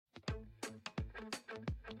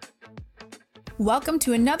Welcome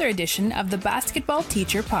to another edition of the Basketball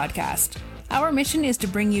Teacher Podcast. Our mission is to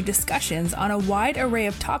bring you discussions on a wide array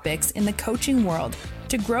of topics in the coaching world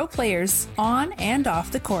to grow players on and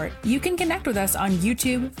off the court. You can connect with us on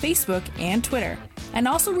YouTube, Facebook, and Twitter, and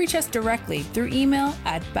also reach us directly through email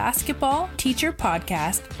at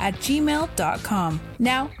basketballteacherpodcast@gmail.com.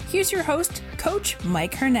 Now, here's your host, Coach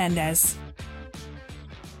Mike Hernandez.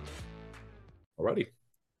 Alrighty.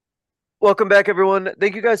 Welcome back, everyone.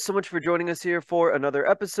 Thank you guys so much for joining us here for another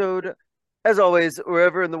episode. As always,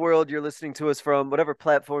 wherever in the world you're listening to us from, whatever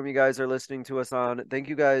platform you guys are listening to us on, thank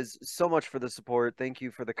you guys so much for the support. Thank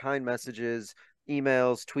you for the kind messages,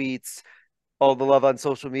 emails, tweets, all the love on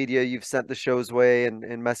social media you've sent the show's way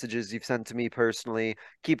and messages you've sent to me personally.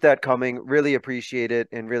 Keep that coming. Really appreciate it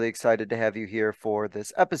and really excited to have you here for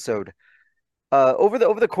this episode. Over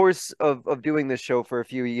the course of doing this show for a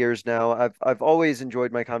few years now, I've always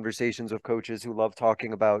enjoyed my conversations with coaches who love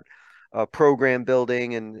talking about program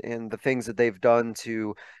building and the things that they've done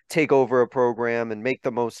to take over a program and make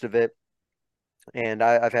the most of it. And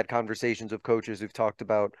I've had conversations with coaches who've talked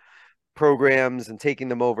about programs and taking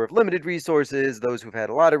them over of limited resources, those who've had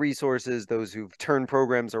a lot of resources, those who've turned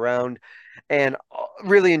programs around, and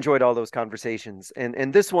really enjoyed all those conversations.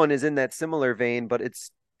 And this one is in that similar vein, but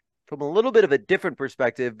it's from a little bit of a different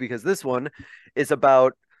perspective because this one is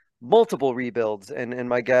about multiple rebuilds and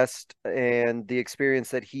my guest and the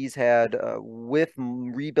experience that he's had with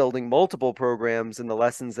rebuilding multiple programs and the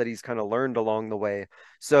lessons that he's kind of learned along the way.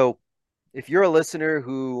 So if you're a listener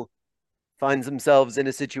who finds themselves in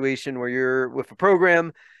a situation where you're with a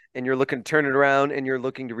program and you're looking to turn it around and you're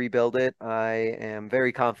looking to rebuild it, I am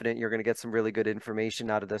very confident you're going to get some really good information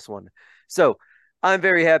out of this one. So I'm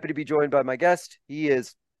very happy to be joined by my guest. He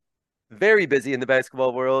is very busy in the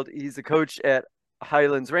basketball world. He's a coach at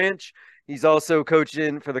Highlands Ranch. He's also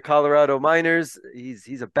coaching for the Colorado Miners.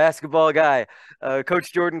 He's a basketball guy.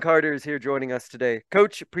 Coach Jordan Carter is here joining us today.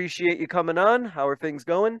 Coach, appreciate you coming on. How are things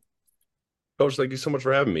going? Coach, thank you so much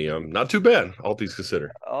for having me. Not too bad, all things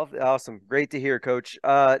considered. Awesome. Great to hear, Coach.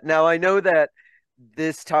 Now, I know that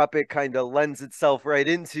this topic kind of lends itself right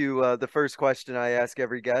into the first question I ask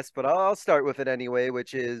every guest, but I'll start with it anyway,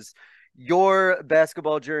 which is your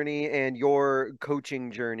basketball journey and your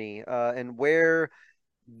coaching journey and where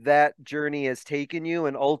that journey has taken you,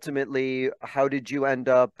 and ultimately how did you end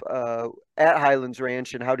up at Highlands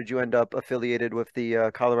Ranch and how did you end up affiliated with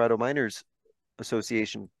the Colorado Miners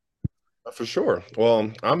Association? For sure.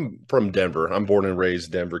 Well, I'm from Denver. I'm born and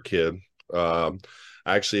raised Denver kid. I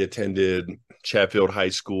actually attended Chatfield High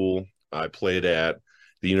School. I played at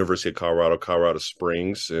the University of Colorado, Colorado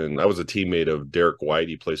Springs, and I was a teammate of Derek White.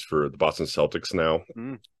 He plays for the Boston Celtics now.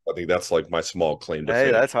 I think that's like my small claim to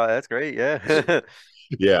fame. That's great. Yeah.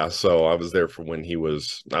 Yeah. So I was there for when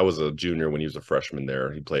I was a junior when he was a freshman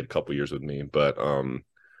there. He played a couple years with me. But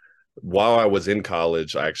while I was in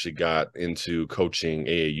college, I actually got into coaching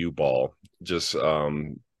AAU ball, just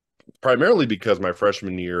primarily because my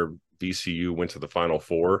freshman year, VCU went to the Final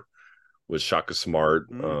Four with Shaka Smart.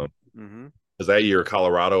 Because that year,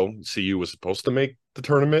 Colorado CU was supposed to make the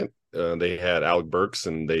tournament. They had Alec Burks,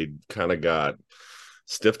 and they kind of got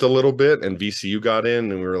stiffed a little bit, and VCU got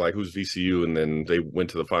in, and we were like, who's VCU? And then they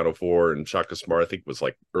went to the Final Four, and Shaka Smart, I think, was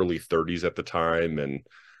like early 30s at the time, and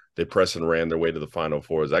they pressed and ran their way to the Final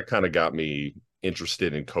Fours. That kind of got me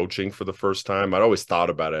interested in coaching for the first time. I'd always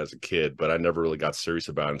thought about it as a kid, but I never really got serious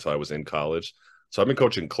about it until I was in college. So I've been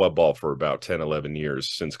coaching club ball for about 10, 11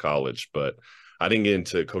 years since college, but I didn't get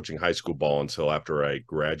into coaching high school ball until after I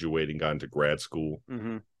graduated and got into grad school.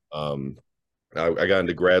 I got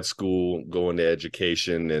into grad school, going to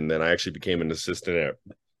education, and then I actually became an assistant at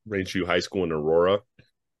Rangeview High School in Aurora,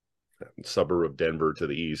 suburb of Denver to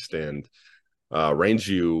the east. And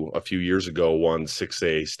Rangeview a few years ago won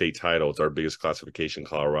 6A state title. It's our biggest classification in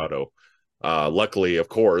Colorado. Luckily, of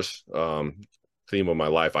course, theme of my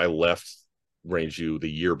life, I left Rangeview the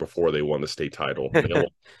year before they won the state title.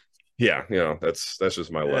 Yeah, that's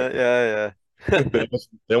just my life. Yeah.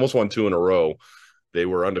 They almost won 2 in a row. They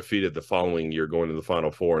were undefeated the following year going to the Final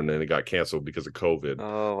Four, and then it got canceled because of COVID.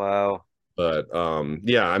 Oh, wow. But,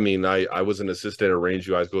 yeah, I mean, I was an assistant at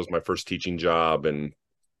Rangeview High School. It was my first teaching job, and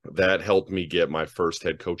that helped me get my first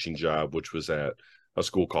head coaching job, which was at a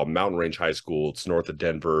school called Mountain Range High School. It's north of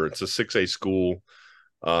Denver. It's a 6A school.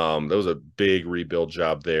 That was a big rebuild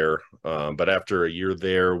job there. But after a year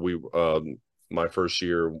there, my first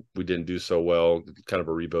year, we didn't do so well, kind of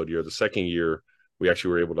a rebuild year. The second year, we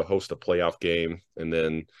actually were able to host a playoff game. And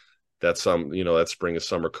then that spring and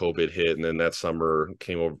summer COVID hit. And then that summer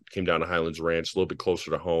came down to Highlands Ranch, a little bit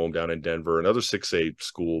closer to home down in Denver, another 6A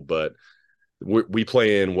school. But we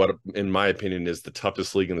play in what, in my opinion, is the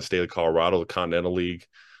toughest league in the state of Colorado, the Continental League.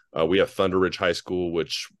 We have Thunder Ridge High School,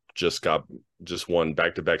 which just won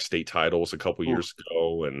back-to-back state titles a couple years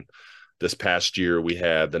ago, and this past year we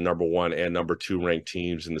had the number 1 and number 2 ranked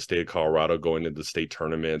teams in the state of Colorado going into the state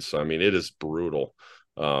tournaments. So, I mean, it is brutal.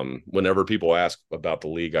 Whenever people ask about the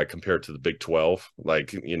league, I compare it to the Big 12.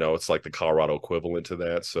 Like, it's like the Colorado equivalent to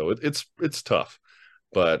that. So it's tough,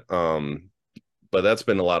 but that's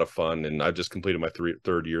been a lot of fun. And I just completed my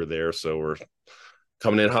third year there. So we're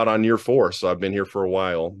coming in hot on year 4. So I've been here for a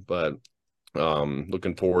while, but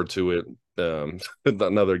looking forward to it.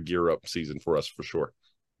 Another gear up season for us for sure.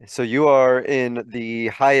 So you are in the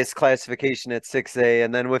highest classification at 6A,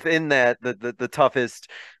 and then within that, the toughest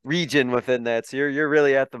region within that. So you're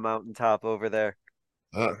really at the mountaintop over there.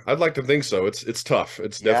 I'd like to think so. It's tough.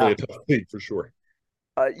 It's definitely a tough league for sure.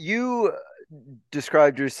 You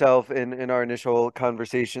described yourself in our initial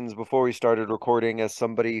conversations before we started recording as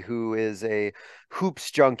somebody who is a hoops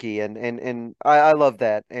junkie, and I love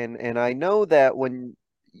that. And I know that when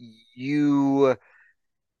you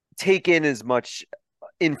take in as much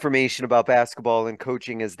information about basketball and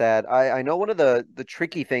coaching as that, I know one of the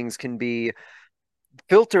tricky things can be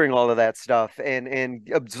filtering all of that stuff and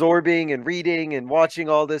absorbing and reading and watching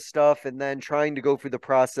all this stuff, and then trying to go through the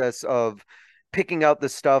process of picking out the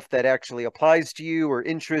stuff that actually applies to you or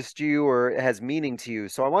interests you or has meaning to you.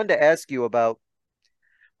 So I wanted to ask you about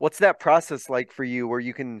what's that process like for you, where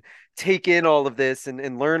you can take in all of this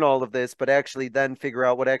and learn all of this, but actually then figure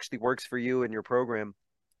out what actually works for you and your program.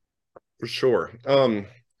 For sure.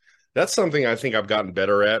 That's something I think I've gotten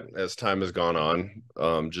better at as time has gone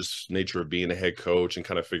on. Just nature of being a head coach and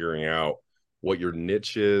kind of figuring out what your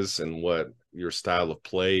niche is and what your style of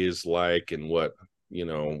play is like and what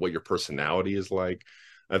your personality is like.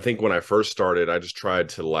 I think when I first started, I just tried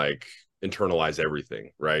to like internalize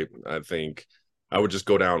everything, right? I think I would just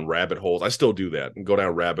go down rabbit holes. I still do that and go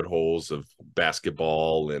down rabbit holes of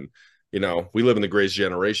basketball. And we live in the greatest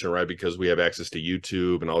generation, right? Because we have access to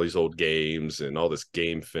YouTube and all these old games and all this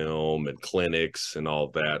game film and clinics and all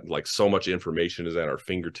that. Like, so much information is at our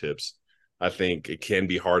fingertips. I think it can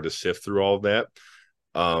be hard to sift through all of that.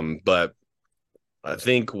 But I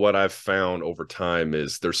think what I've found over time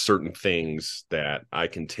is there's certain things that I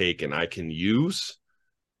can take and I can use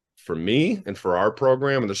for me and for our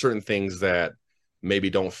program. And there's certain things that maybe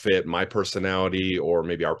don't fit my personality or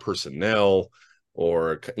maybe our personnel,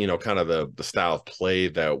 or kind of the style of play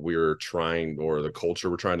that we're trying, or the culture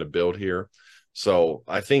we're trying to build here. So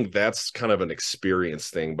I think that's kind of an experience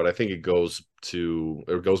thing, but I think it goes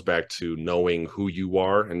back to knowing who you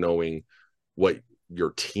are and knowing what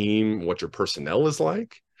your team, what your personnel is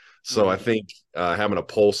like. So I think having a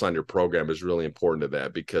pulse on your program is really important to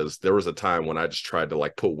that, because there was a time when I just tried to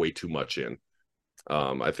like put way too much in.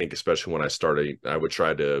 I think especially when I started, I would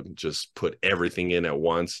try to just put everything in at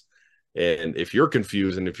once. And if you're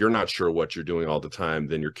confused and if you're not sure what you're doing all the time,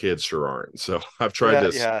 then your kids sure aren't. So I've tried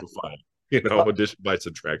to simplify, addition by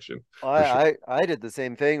subtraction. I did the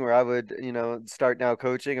same thing, where I would, start now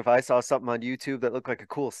coaching. If I saw something on YouTube that looked like a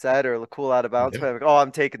cool set or a cool out of bounds play, I'm like, oh,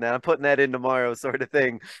 I'm taking that. I'm putting that in tomorrow, sort of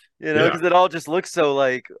thing, because it all just looks so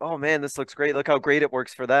like, oh man, this looks great. Look how great it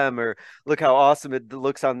works for them, or look how awesome it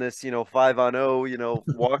looks on this, 5-on-0,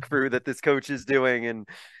 walkthrough that this coach is doing. And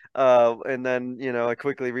then, I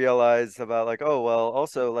quickly realized about like, oh, well,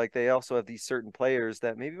 also like they also have these certain players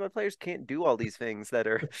that maybe my players can't do all these things that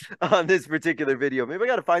are on this particular video. Maybe I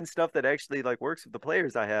got to find stuff that actually like works with the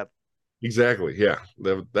players I have. Exactly. Yeah.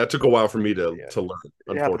 That took a while for me to learn.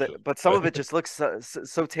 Yeah, but some of it just looks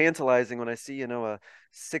so tantalizing when I see, a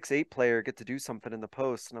 6'8" player get to do something in the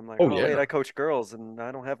post, and I'm like, wait, I coach girls and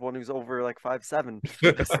I don't have one who's over like 5'7".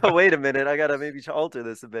 So wait a minute, I gotta maybe alter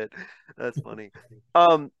this a bit. That's funny.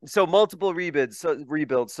 So multiple rebuilds.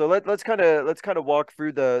 So let's kind of walk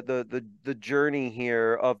through the journey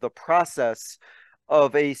here of the process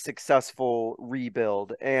of a successful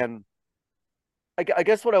rebuild. And I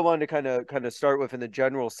guess what I wanted to kind of start with in the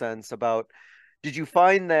general sense about, did you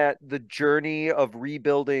find that the journey of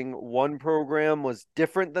rebuilding one program was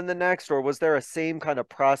different than the next, or was there a same kind of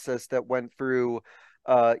process that went through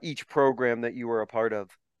each program that you were a part of?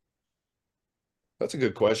 That's a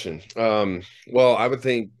good question. Well, I would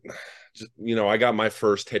think, I got my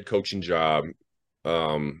first head coaching job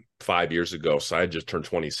 5 years ago. So I just turned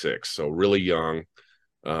 26, so really young.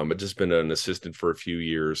 I'd just been an assistant for a few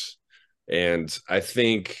years. And I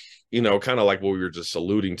think, kind of like what we were just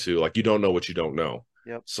alluding to, like, you don't know what you don't know.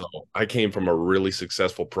 Yep. So I came from a really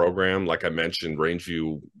successful program. Like I mentioned,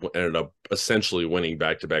 Rangeview ended up essentially winning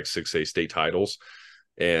back-to-back 6A state titles.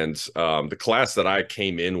 And the class that I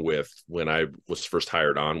came in with when I was first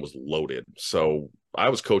hired on was loaded. So I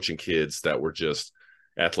was coaching kids that were just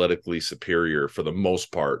athletically superior for the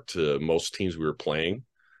most part to most teams we were playing.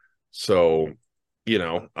 So,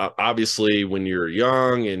 obviously when you're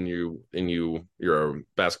young and you're a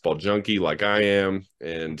basketball junkie like I am,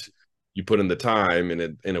 and you put in the time and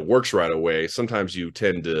it works right away, sometimes you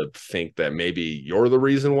tend to think that maybe you're the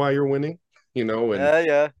reason why you're winning, and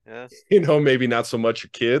Yeah. maybe not so much your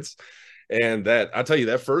kids. And that, I'll tell you,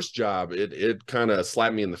 that first job, it kind of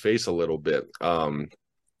slapped me in the face a little bit. I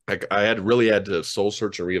had really had to soul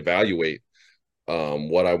search and reevaluate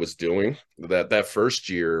what I was doing. That first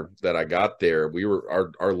year that I got there,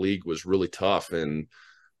 our league was really tough, and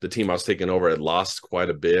the team I was taking over had lost quite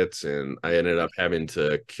a bit, and I ended up having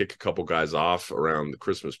to kick a couple guys off around the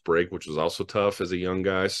Christmas break, which was also tough as a young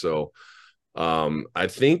guy. So I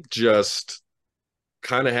think just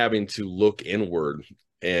kind of having to look inward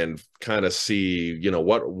and kind of see,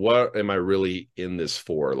 what am I really in this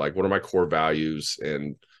for? Like, what are my core values?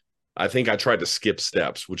 And I think I tried to skip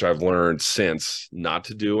steps, which I've learned since not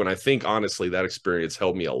to do. And I think honestly, that experience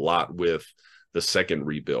helped me a lot with the second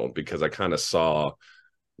rebuild, because I kind of saw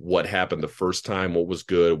what happened the first time, what was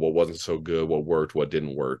good, what wasn't so good, what worked, what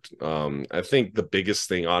didn't work. I think the biggest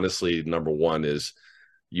thing, honestly, number one is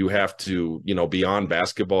you have to, beyond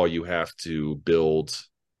basketball, you have to build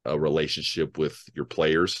a relationship with your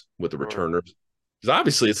players, with the returners. Because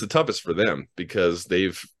obviously it's the toughest for them, because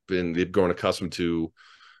they've grown accustomed to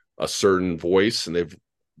a certain voice, and they've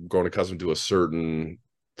grown accustomed to a certain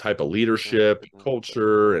type of leadership,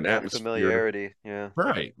 culture, and atmosphere. Familiarity. Yeah.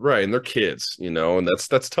 Right. And they're kids, and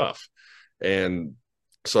that's tough. And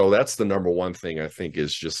so that's the number one thing, I think,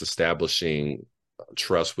 is just establishing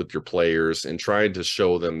trust with your players and trying to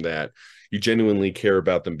show them that you genuinely care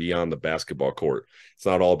about them beyond the basketball court. It's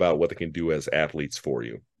not all about what they can do as athletes for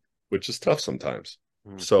you, which is tough sometimes.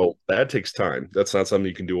 So that takes time. That's not something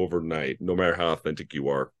you can do overnight, no matter how authentic you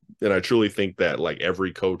are. And I truly think that, like,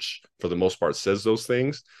 every coach, for the most part, says those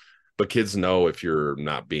things, but kids know if you're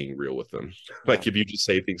not being real with them. Like, if you just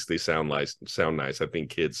say things, they sound nice. I think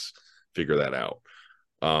kids figure that out.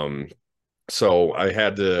 So I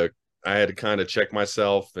had to kind of check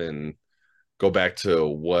myself and go back to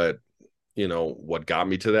what got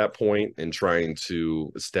me to that point, and trying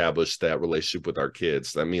to establish that relationship with our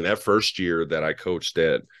kids. I mean, that first year that I coached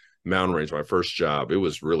at Mountain Range, my first job, it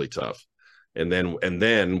was really tough. And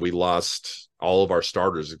then we lost all of our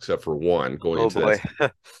starters except for one going into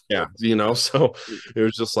that. Yeah. So it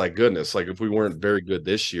was just like, goodness, like, if we weren't very good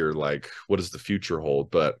this year, like, what does the future hold?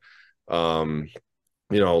 But,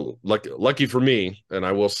 lucky for me, and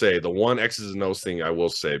I will say the one X's and O's thing I will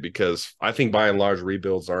say, because I think by and large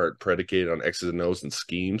rebuilds aren't predicated on X's and O's and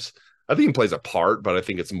schemes. I think it plays a part, but I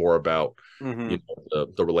think it's more about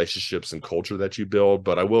the relationships and culture that you build.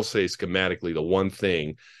 But I will say, schematically, the one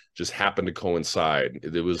thing just happened to coincide.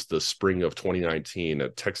 It was the spring of 2019.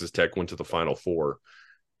 Texas Tech went to the Final Four,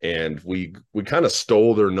 and we kind of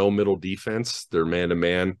stole their no middle defense, their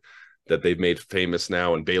man-to-man that they've made famous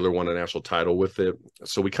now, and Baylor won a national title with it.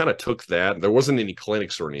 So we kind of took that. There wasn't any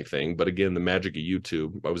clinics or anything, but again, the magic of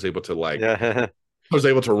YouTube, I was able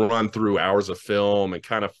to run through hours of film and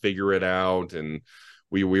kind of figure it out. And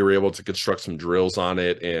we were able to construct some drills on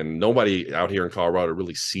it, and nobody out here in Colorado had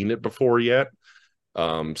really seen it before yet.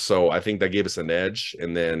 So I think that gave us an edge.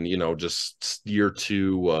 And then, just year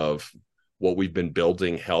two of what we've been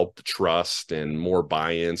building helped trust and more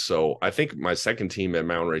buy-in. So I think my second team at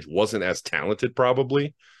Mountain Range wasn't as talented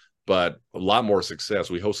probably, but a lot more success.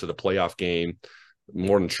 We hosted a playoff game,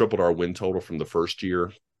 more than tripled our win total from the first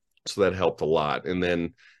year. So that helped a lot. And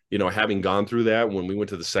then, having gone through that, when we went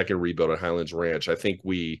to the second rebuild at Highlands Ranch, I think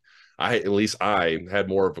I had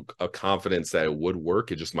more of a confidence that it would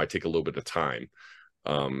work. It just might take a little bit of time.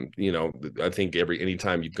 I think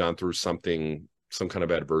anytime you've gone through some kind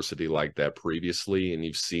of adversity like that previously, and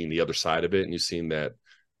you've seen the other side of it, and you've seen that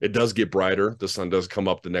it does get brighter, the sun does come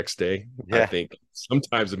up the next day. I think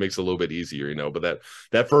sometimes it makes it a little bit easier, but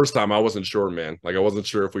that first time I wasn't sure, man. Like, I wasn't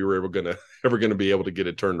sure if we were ever gonna be able to get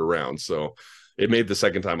it turned around. So it made the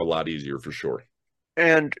second time a lot easier for sure.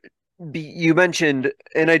 And you mentioned,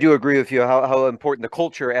 and I do agree with you, how important the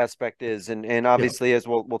culture aspect is, and obviously, as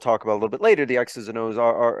we'll talk about a little bit later, the X's and O's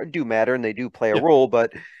do matter, and they do play a role,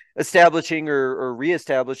 but establishing or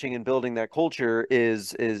reestablishing and building that culture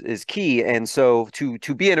is key. And so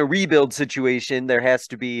to be in a rebuild situation, there has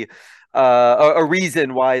to be a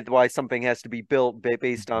reason why something has to be built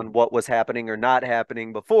based on what was happening or not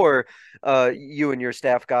happening before you and your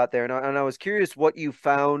staff got there. And I was curious what you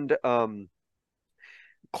found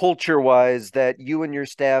culture wise that you and your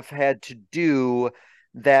staff had to do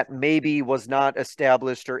that maybe was not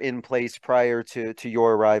established or in place prior to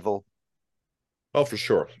your arrival? Oh, for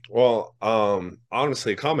sure. Well,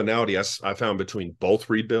 honestly, a commonality I found between both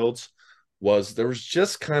rebuilds was there was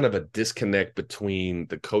just kind of a disconnect between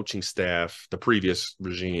the coaching staff, the previous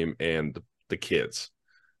regime, and the kids.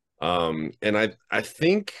 And I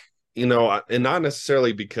think, and not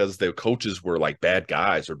necessarily because the coaches were like bad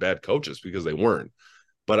guys or bad coaches, because they weren't.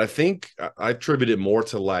 But I think I attribute it more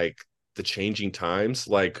to like the changing times.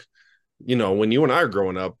 Like, when you and I are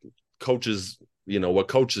growing up, coaches, what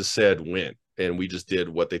coaches said went, and we just did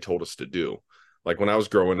what they told us to do. Like when I was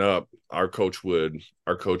growing up, our coach would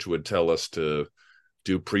tell us to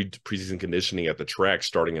do preseason conditioning at the track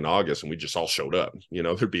starting in August, and we just all showed up.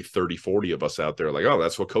 There'd be 30, 40 of us out there like, oh,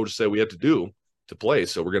 that's what coach said we had to do to play,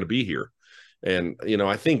 so we're going to be here. And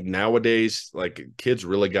I think nowadays, like, kids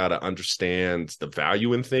really got to understand the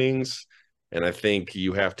value in things, and I think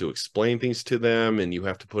you have to explain things to them, and you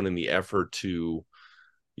have to put in the effort to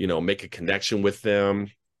make a connection with them,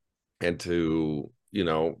 and to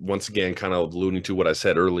once again, kind of alluding to what I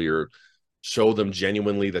said earlier, show them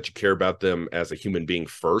genuinely that you care about them as a human being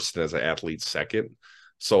first and as an athlete second.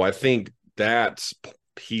 So I think that's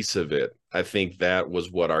piece of it. I think that was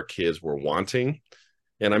what our kids were wanting.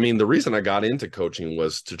 And I mean, the reason I got into coaching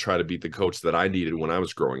was to try to be the coach that I needed when I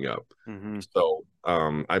was growing up. Mm-hmm. So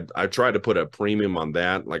I tried to put a premium on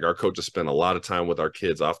that. Like, our coaches spend a lot of time with our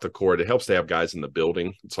kids off the court. It helps to have guys in the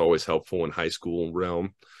building. It's always helpful in high school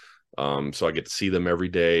realm. So I get to see them every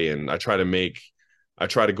day, and I try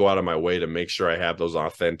to go out of my way to make sure I have those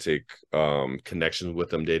authentic connections with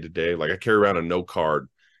them day to day. Like, I carry around a note card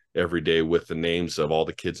every day with the names of all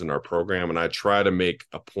the kids in our program, and I try to make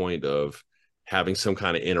a point of having some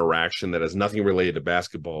kind of interaction that has nothing related to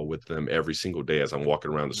basketball with them every single day as I'm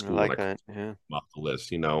walking around the school. I like that. Yeah. Off the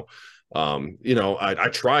list, I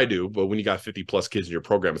try to, but when you got 50 plus kids in your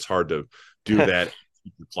program, it's hard to do that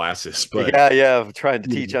classes. But yeah, trying to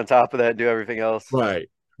teach on top of that and do everything else. Right.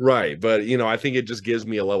 But, I think it just gives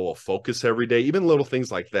me a level of focus every day, even little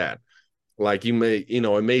things like that. Like, it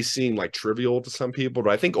may seem like trivial to some people,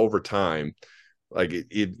 but I think over time, like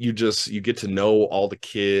you get to know all the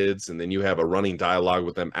kids, and then you have a running dialogue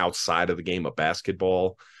with them outside of the game of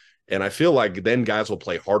basketball. And I feel like then guys will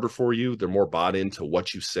play harder for you. They're more bought into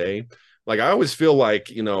what you say. Like, I always feel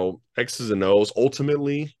like, X's and O's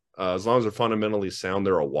ultimately, as long as they're fundamentally sound,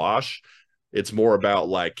 they're a wash. It's more about,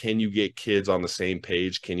 like, can you get kids on the same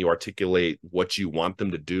page? Can you articulate what you want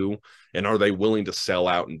them to do? And are they willing to sell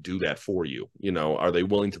out and do that for you? Are they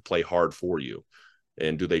willing to play hard for you?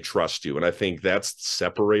 And do they trust you? And I think that's the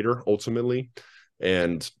separator ultimately.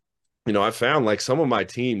 And, I found, like, some of my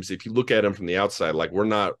teams, if you look at them from the outside, like, we're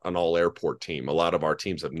not an all airport team. A lot of our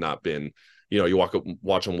teams have not been, you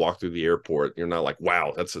watch them walk through the airport. You're not like,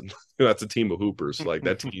 wow, that's a team of hoopers, like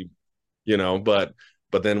that team,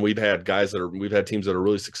 but then we've had teams that are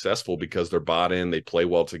really successful because they're bought in, they play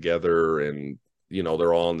well together, and,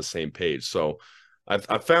 they're all on the same page. So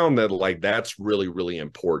I found that, like, that's really, really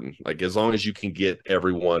important. Like, as long as you can get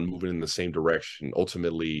everyone moving in the same direction,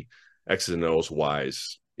 ultimately X's and O's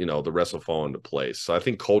wise, the rest will fall into place. So I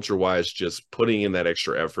think culture wise, just putting in that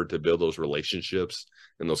extra effort to build those relationships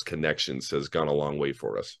and those connections has gone a long way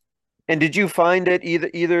for us. And did you find it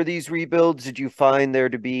either of these rebuilds? Did you find there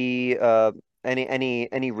to be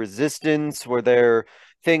any resistance? Were there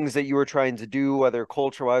things that you were trying to do, whether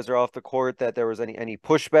culture wise or off the court, that there was any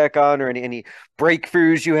pushback on, or any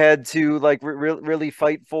breakthroughs you had to, like, really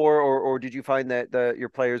fight for, or did you find that your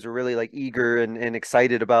players were really, like, eager and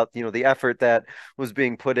excited about the effort that was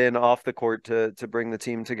being put in off the court to bring the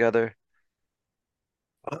team together?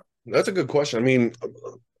 That's a good question. I mean,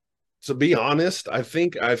 to be honest, I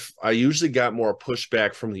think I usually got more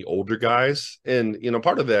pushback from the older guys, and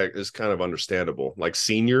part of that is kind of understandable, like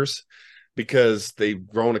seniors, because they've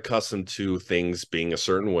grown accustomed to things being a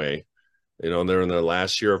certain way. They're in their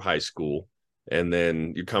last year of high school, and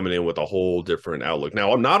then you're coming in with a whole different outlook.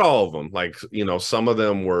 Now, not all of them, like, some of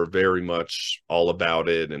them were very much all about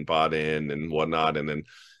it and bought in and whatnot, and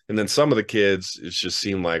then some of the kids, it just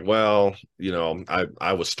seemed like, well,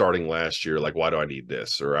 I was starting last year, like, why do I need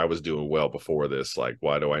this? Or I was doing well before this, like,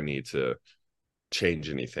 why do I need to change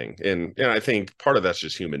anything? And I think part of that's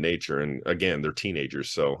just human nature. And again, they're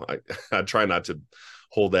teenagers, so I try not to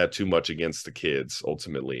hold that too much against the kids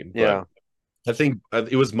ultimately. But yeah, I think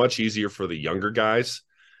it was much easier for the younger guys.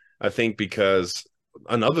 I think because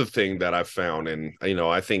another thing that I've found, and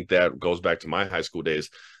I think that goes back to my high school days,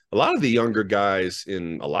 a lot of the younger guys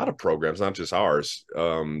in a lot of programs, not just ours,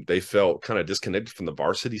 they felt kind of disconnected from the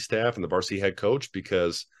varsity staff and the varsity head coach,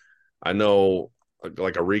 because I know,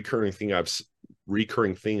 like, a recurring thing I've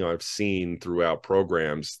recurring thing I've seen throughout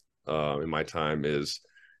programs in my time is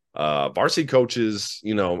varsity coaches,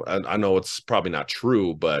 I know it's probably not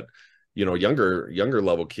true, but younger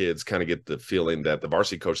level kids kind of get the feeling that the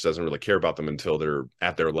varsity coach doesn't really care about them until they're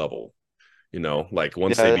at their level. Like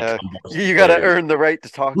once they become varsity you got to players, earn the right to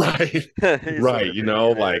talk. right, right.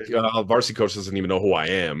 Right. Varsity coach doesn't even know who I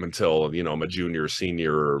am until I'm a junior, or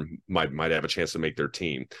senior, or might have a chance to make their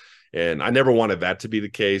team. And I never wanted that to be the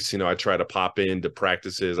case. I try to pop into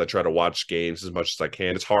practices. I try to watch games as much as I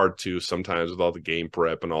can. It's hard to sometimes with all the game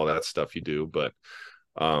prep and all that stuff you do, but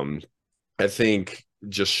I think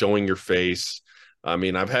just showing your face. I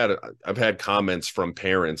mean, I've had comments from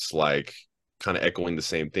parents like kind of echoing the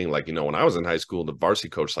same thing. Like, when I was in high school, the varsity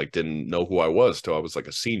coach like didn't know who I was till I was like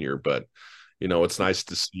a senior. But it's nice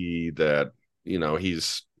to see that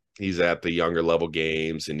he's at the younger level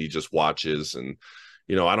games and he just watches. And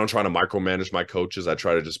I don't try to micromanage my coaches. I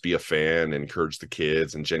try to just be a fan and encourage the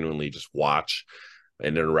kids and genuinely just watch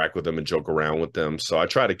and interact with them and joke around with them. So I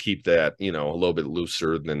try to keep that a little bit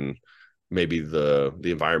looser than maybe the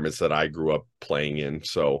environments that I grew up playing in.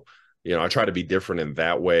 So I try to be different in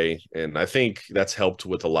that way. And I think that's helped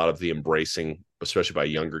with a lot of the embracing, especially by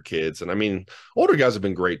younger kids. And I mean, older guys have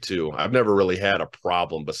been great too. I've never really had a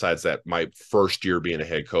problem besides that my first year being a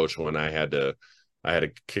head coach when I had to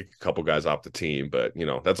kick a couple guys off the team, but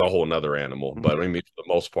that's a whole nother animal. But I mean, for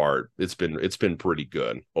the most part, it's been pretty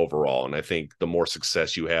good overall. And I think the more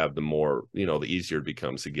success you have, the more, the easier it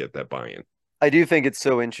becomes to get that buy-in. I do think it's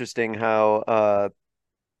so interesting how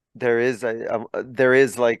there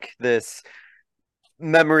is like this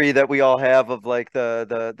memory that we all have of like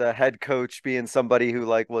the head coach being somebody who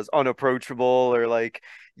like was unapproachable, or like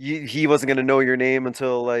he wasn't going to know your name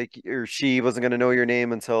until like, or she wasn't going to know your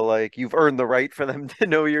name until like you've earned the right for them to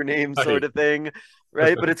know your name, sort of thing,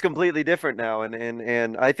 right? But it's completely different now,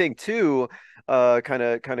 and I think too, kind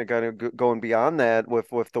of going beyond that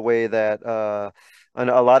with the way that and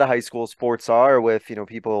a lot of high school sports are, with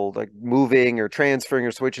people like moving or transferring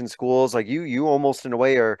or switching schools. Like you almost in a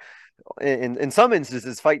way are in some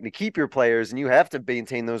instances fighting to keep your players, and you have to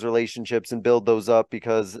maintain those relationships and build those up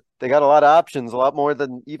because they got a lot of options, a lot more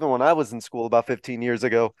than even when I was in school about 15 years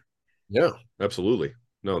ago. Yeah, absolutely.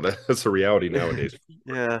 No, that's a reality nowadays.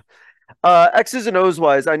 Yeah. X's and O's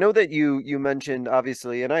wise, I know that you mentioned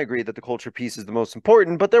obviously, and I agree that the culture piece is the most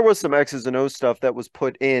important, but there was some X's and O's stuff that was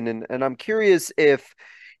put in, and I'm curious if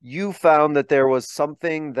you found that there was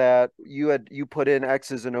something that you put in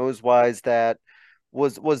X's and O's wise that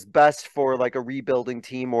was best for like a rebuilding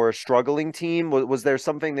team or a struggling team. Was there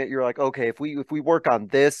something that you're like, okay, if we work on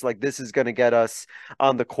this, like this is going to get us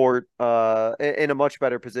on the court in a much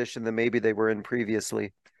better position than maybe they were in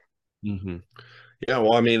previously? Mm-hmm. Yeah,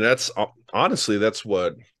 well, I mean, that's honestly, that's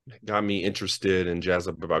what got me interested and jazzed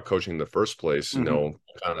up about coaching in the first place. Mm-hmm.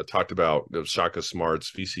 Kind of talked about Shaka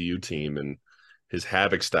Smart's VCU team and his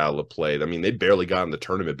Havoc style of play. I mean, they barely got in the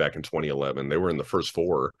tournament back in 2011. They were in the first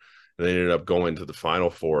four, and they ended up going to the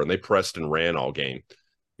final four, and they pressed and ran all game.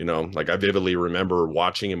 Like I vividly remember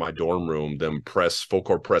watching in my dorm room them full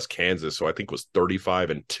court press Kansas. So I think it was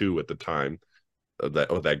 35-2 at the time of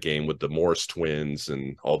that game with the Morris twins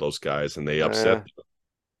and all those guys, and they upset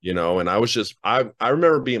them, and I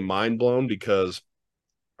remember being mind blown because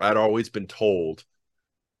I'd always been told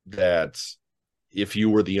that if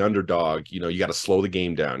you were the underdog, you got to slow the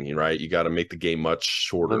game down, right? You got to make the game much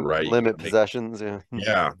shorter, right? Limit possessions,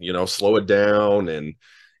 slow it down and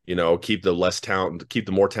keep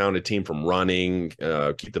the more talented team from running,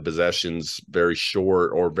 keep the possessions very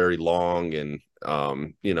short or very long, and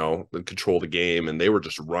control the game. And they were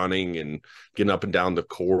just running and getting up and down the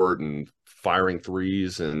court and firing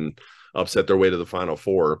threes and upset their way to the Final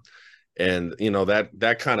Four. And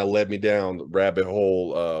that kind of led me down the rabbit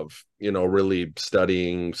hole of really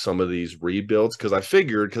studying some of these rebuilds, because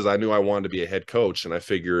I knew I wanted to be a head coach, and I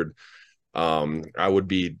figured I would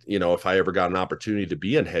be, if I ever got an opportunity to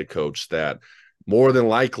be a head coach, that more than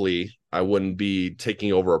likely I wouldn't be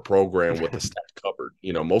taking over a program with the stats covered.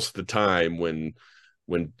 Most of the time when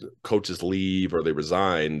coaches leave or they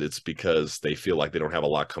resign, it's because they feel like they don't have a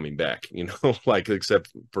lot coming back, like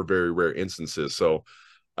except for very rare instances. So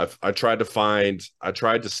I tried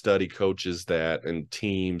to study coaches and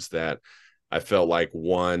teams that I felt like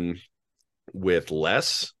won with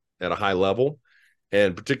less at a high level.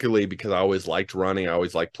 And particularly because I always liked running, I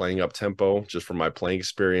always liked playing up tempo just from my playing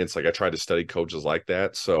experience. Like I tried to study coaches like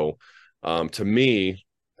that. So to me,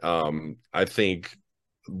 I think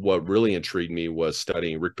what really intrigued me was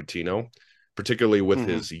studying Rick Pitino, particularly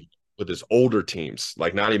with with his older teams,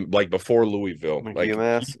 like not even like before Louisville, Like like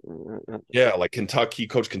UMass. yeah, like Kentucky,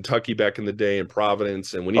 coached Kentucky back in the day in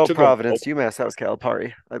Providence, and when he Oh, took over, Providence, UMass. That was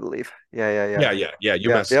Calipari, I believe. Yeah. yeah, Yeah.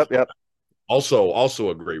 UMass Yep. also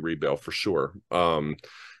a great rebuild for sure.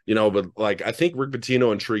 But like I think Rick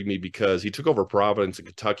Pitino intrigued me because he took over Providence and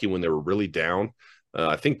Kentucky when they were really down.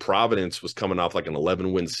 I think Providence was coming off like an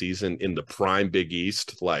 11-win season in the prime Big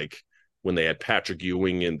East, like when they had Patrick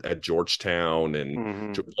Ewing at Georgetown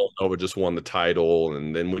and Villanova just won the title.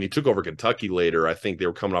 And then when he took over Kentucky later, I think they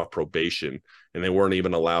were coming off probation and they weren't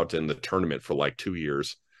even allowed in the tournament for like 2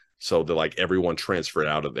 years. So that like everyone transferred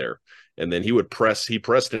out of there. And then he pressed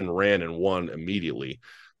and ran and won immediately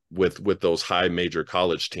with those high major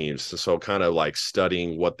college teams. So kind of like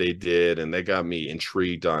studying what they did, and they got me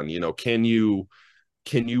intrigued on,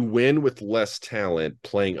 can you win with less talent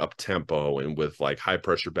playing up tempo and with like high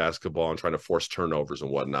pressure basketball and trying to force turnovers and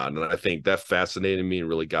whatnot. And I think that fascinated me and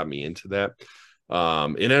really got me into that.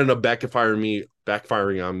 It ended up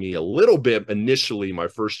backfiring on me a little bit initially my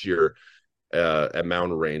first year at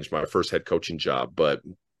Mountain Range, my first head coaching job. But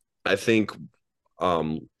I think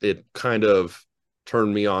it kind of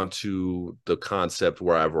turned me on to the concept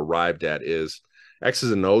where I've arrived at is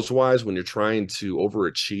X's and O's wise, when you're trying to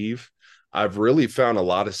overachieve, I've really found a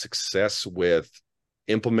lot of success with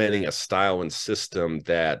implementing a style and system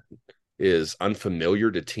that is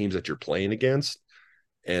unfamiliar to teams that you're playing against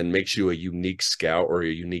and makes you a unique scout or a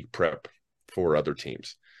unique prep for other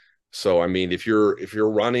teams. So, I mean, if you're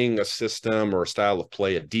running a system or a style of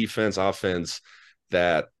play, a defense, offense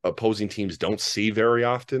that opposing teams don't see very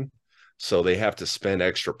often, so they have to spend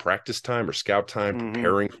extra practice time or scout time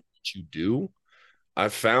preparing for what you do,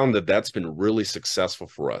 I've found that that's been really successful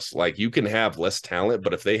for us. Like you can have less talent,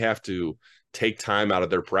 but if they have to take time out of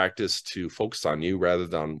their practice to focus on you rather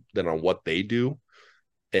than on what they do,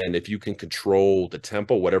 and if you can control the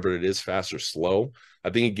tempo, whatever it is, fast or slow,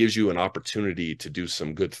 I think it gives you an opportunity to do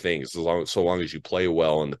some good things so long as you play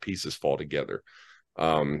well and the pieces fall together.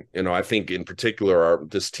 I think in particular,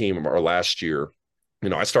 this team, our last year,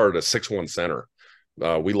 I started a 6'1" center.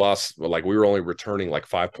 We lost, like we were only returning like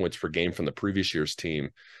 5 points per game from the previous year's team.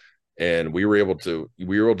 And we were able to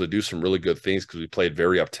do some really good things because we played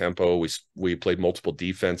very up tempo. We played multiple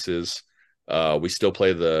defenses. We still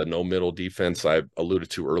play the no middle defense I alluded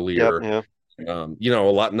to earlier. Yep, a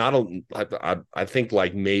lot, I think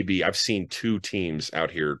like maybe I've seen 2 teams out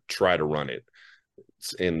here try to run it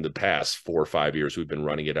in the past 4 or 5 years. We've been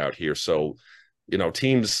running it out here. So,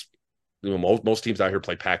 teams, most teams out here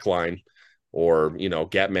play pack line or,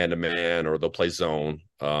 gap man to man, or they'll play zone.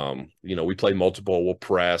 We play multiple, we'll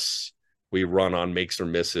press, we run on makes or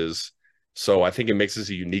misses. So I think it makes us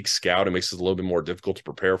a unique scout. It makes us a little bit more difficult to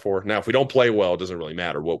prepare for. Now, if we don't play well, it doesn't really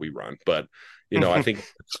matter what we run. But, I think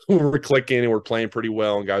we're clicking and we're playing pretty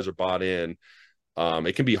well and guys are bought in.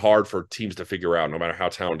 It can be hard for teams to figure out no matter how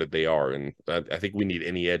talented they are. And I think we need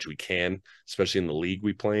any edge we can, especially in the league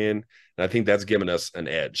we play in. And I think that's given us an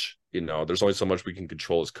edge. There's only so much we can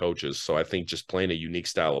control as coaches. So I think just playing a unique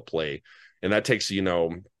style of play, and that takes,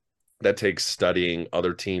 studying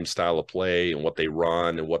other teams' style of play and what they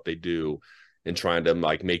run and what they do, and trying to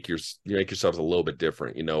like make yourselves a little bit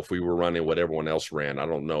different. If we were running what everyone else ran, I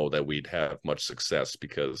don't know that we'd have much success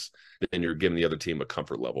because then you're giving the other team a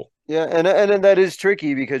comfort level. Yeah, and that is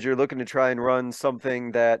tricky because you're looking to try and run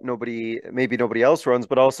something that maybe nobody else runs,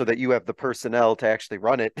 but also that you have the personnel to actually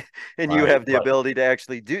run it, and you have the ability to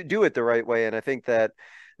actually do it the right way. And I think that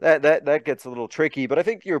gets a little tricky. But I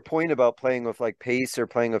think your point about playing with like pace or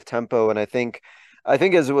playing with tempo, and I think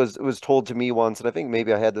as it was told to me once, and I think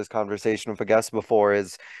maybe I had this conversation with a guest before,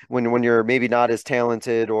 is when you're maybe not as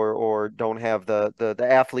talented or don't have the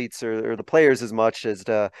athletes or the players as much, as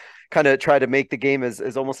to kind of try to make the game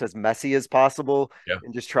as almost as messy as possible. Yeah.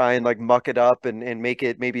 And just try and like muck it up and make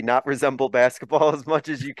it maybe not resemble basketball as much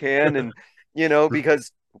as you can. And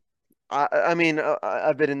because I mean,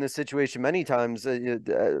 I've been in this situation many times,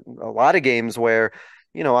 a lot of games where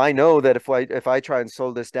I know that if I try and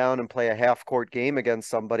slow this down and play a half court game against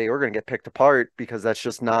somebody, we're going to get picked apart because that's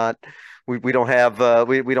just not, we don't have,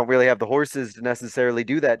 we don't really have the horses to necessarily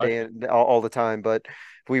do that day all the time. But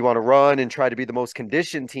if we want to run and try to be the most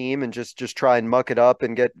conditioned team and just try and muck it up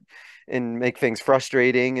and make things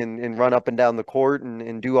frustrating and run up and down the court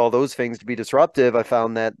and do all those things to be disruptive, I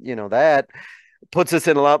found that, that puts us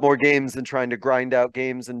in a lot more games than trying to grind out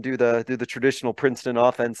games and do the traditional Princeton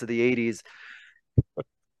offense of the 80s.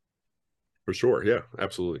 For sure. Yeah,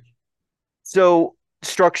 absolutely. So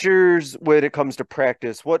structures when it comes to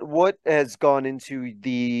practice, what has gone into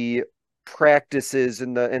the practices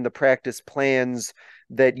and the practice plans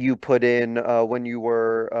that you put in when you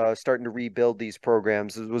were starting to rebuild these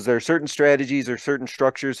programs? Was there certain strategies or certain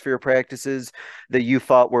structures for your practices that you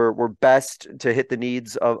thought were best to hit the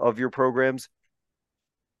needs of your programs?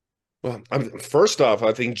 Well, first off,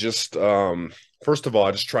 I think just first of all,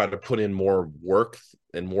 I just try to put in more work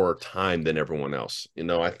and more time than everyone else.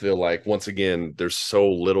 I feel like once again, there's so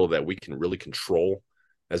little that we can really control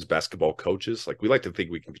as basketball coaches. Like we like to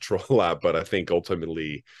think we can control a lot, but I think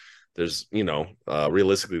ultimately there's,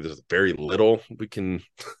 realistically, there's very little we can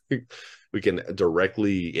we can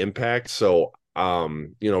directly impact. So,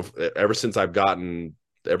 ever since I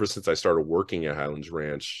started working at Highlands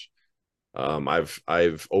Ranch,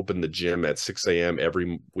 I've opened the gym at 6 a.m.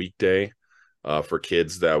 every weekday for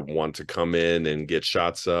kids that want to come in and get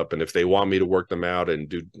shots up. And if they want me to work them out and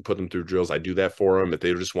put them through drills, I do that for them. If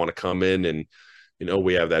they just want to come in and,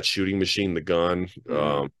 we have that shooting machine, the gun.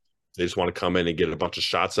 They just want to come in and get a bunch of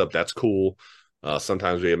shots up. That's cool.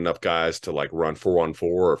 Sometimes we have enough guys to like run 4-on-4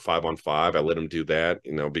 or 5-on-5. I let them do that,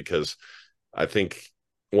 because I think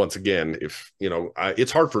once again, if,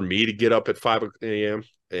 it's hard for me to get up at 5 a.m.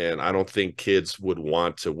 And I don't think kids would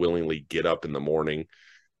want to willingly get up in the morning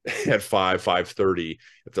at 5:30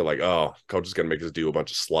 if they're like, oh, coach is going to make us do a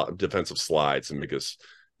bunch of defensive slides and make us,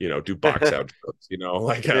 do box out drills,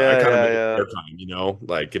 like I kind of make it their time,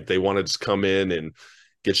 like if they want to just come in and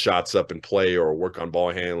get shots up and play or work on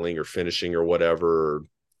ball handling or finishing or whatever, or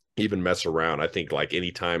even mess around. I think like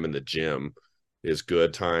any time in the gym is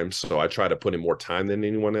good time. So I try to put in more time than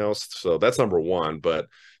anyone else. So that's number one. But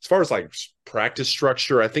as far as like practice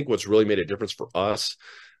structure, I think what's really made a difference for us,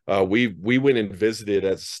 we went and visited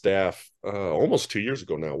as a staff almost 2 years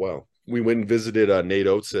ago now. Wow. We went and visited Nate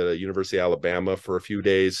Oates at University of Alabama for a few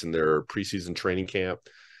days in their preseason training camp,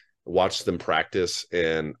 watched them practice.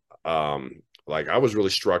 And like I was really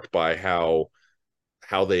struck by how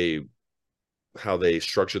they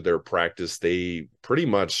structured their practice. They pretty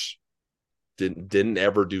much didn't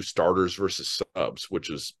ever do starters versus subs, which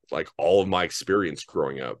is like all of my experience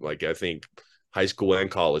growing up. Like I think high school and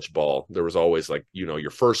college ball, there was always like, your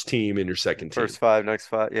first team and your second team. First five, next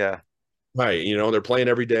five. Yeah. Right. They're playing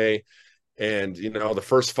every day. And, the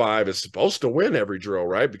first five is supposed to win every drill,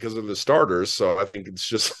 right? Because of the starters. So I think it's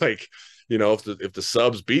just like, if the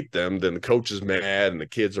subs beat them, then the coach is mad and the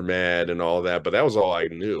kids are mad and all that. But that was all I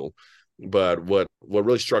knew. But what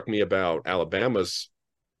really struck me about Alabama's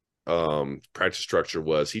practice structure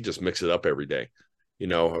was he just mixed it up every day.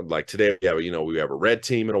 Like today we have a red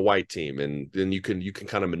team and a white team, and then you can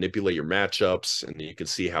kind of manipulate your matchups and you can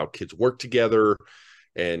see how kids work together.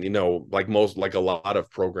 And like a lot of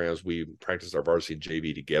programs, we practice our varsity and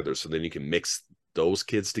JV together, so then you can mix those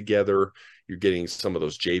kids together. You're getting some of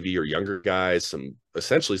those JV or younger guys,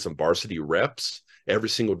 essentially some varsity reps every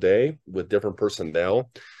single day with different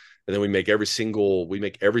personnel. And then we make every single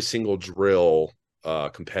drill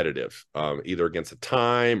competitive, either against a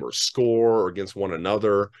time or score or against one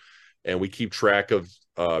another. And we keep track of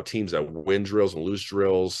teams that win drills and lose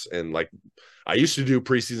drills. And like I used to do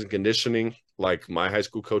preseason conditioning like my high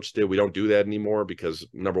school coach did. We don't do that anymore because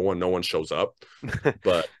number one, no one shows up.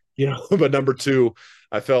 But but number two,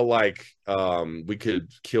 I felt like we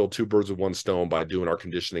could kill two birds with one stone by doing our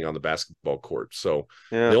conditioning on the basketball court. So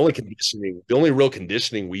the only real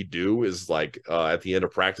conditioning we do is like at the end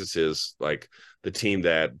of practices, like the team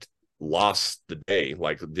that lost the day,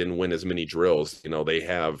 like didn't win as many drills, they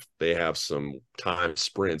have some time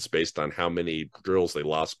sprints based on how many drills they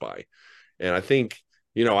lost by. And I think,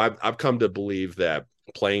 I've come to believe that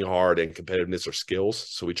playing hard and competitiveness are skills.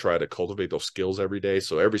 So we try to cultivate those skills every day.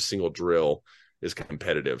 So every single drill is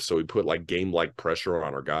competitive. So we put like game-like pressure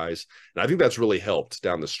on our guys. And I think that's really helped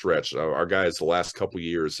down the stretch. Our guys the last couple of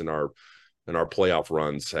years in our playoff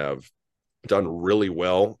runs have done really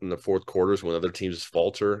well in the fourth quarters when other teams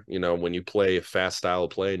falter. When you play a fast style of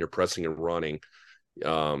play and you're pressing and running,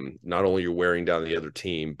 not only you're wearing down the other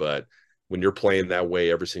team, but when you're playing that way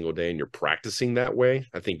every single day and you're practicing that way,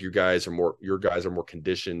 I think your guys are more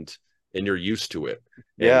conditioned and you're used to it.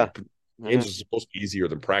 Yeah. And games are supposed to be easier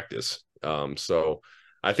than practice. So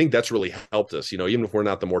I think that's really helped us, even if we're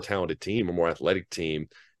not the more talented team or more athletic team.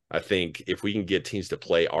 I think if we can get teams to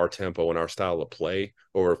play our tempo and our style of play,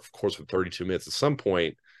 or of course with 32 minutes, at some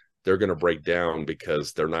point they're going to break down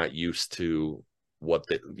because they're not used to what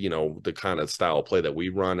the kind of style of play that we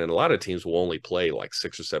run. And a lot of teams will only play like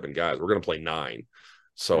 6 or 7 guys. We're going to play 9.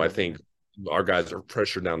 So I think our guys are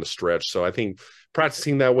pressured down the stretch. So I think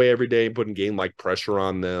practicing that way every day, putting game-like pressure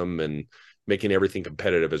on them and making everything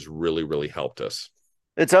competitive has really, really helped us.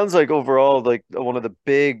 It sounds like overall, like one of the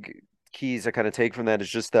big keys I kind of take from that is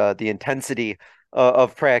just the intensity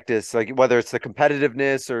of practice, like whether it's the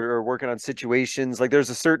competitiveness or working on situations. Like there's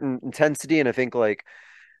a certain intensity, and I think like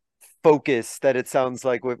focus that it sounds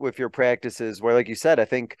like with your practices, where like you said, I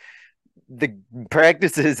think the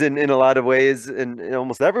practices in a lot of ways, in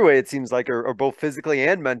almost every way, it seems like are both physically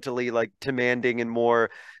and mentally like demanding and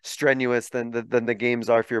more strenuous than the games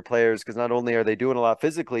are for your players, because not only are they doing a lot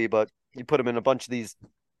physically, but you put them in a bunch of these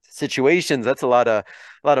situations. That's a lot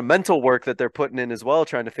of mental work that they're putting in as well,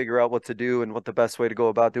 trying to figure out what to do and what the best way to go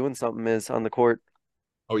about doing something is on the court.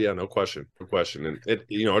 Oh yeah, no question, no question. And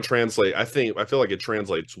it translate. I feel like it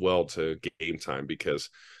translates well to game time because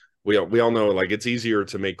we all know like it's easier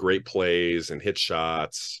to make great plays and hit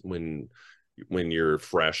shots when you're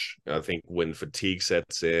fresh. I think when fatigue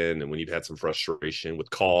sets in and when you've had some frustration with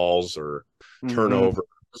calls or Mm-hmm. turnovers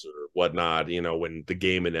or whatnot, when the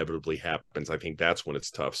game inevitably happens, I think that's when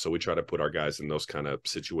it's tough. So we try to put our guys in those kind of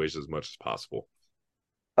situations as much as possible.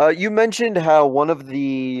 You mentioned how one of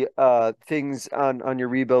the things on your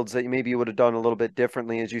rebuilds that you maybe would have done a little bit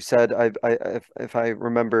differently, as you said, if I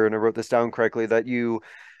remember and I wrote this down correctly, that you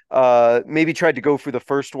maybe tried to go through the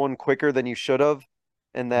first one quicker than you should have,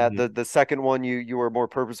 and that Mhm. the second one you were more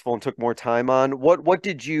purposeful and took more time on. What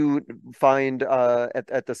did you find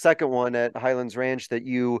at the second one at Highlands Ranch that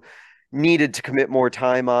you needed to commit more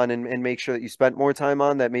time on and make sure that you spent more time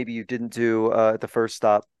on that maybe you didn't do at the first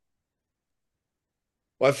stop?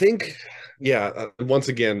 Well, I think, yeah, once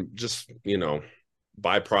again, just,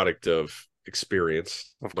 byproduct of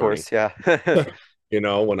experience Of learning. course, yeah.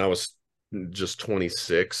 When I was just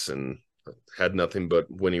 26 and had nothing but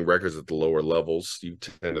winning records at the lower levels, you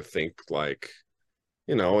tend to think like,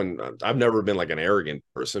 and I've never been like an arrogant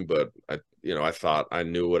person, but I thought I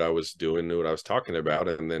knew what I was doing, knew what I was talking about.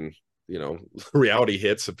 And then, reality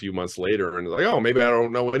hits a few months later and like, oh, maybe I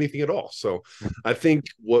don't know anything at all. So I think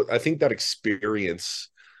that experience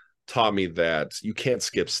taught me that you can't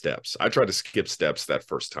skip steps. I tried to skip steps that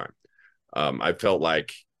first time. I felt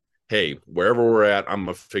like, hey, wherever we're at, I'm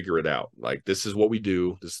gonna figure it out. Like this is what we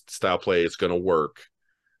do. This style play is gonna work.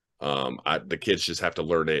 The kids just have to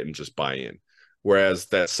learn it and just buy in. Whereas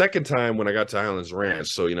that second time when I got to Highlands Ranch,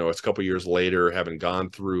 so it's a couple years later, having gone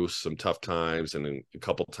through some tough times and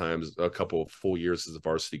a couple full years as a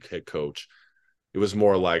varsity head coach, it was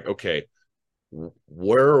more like, okay,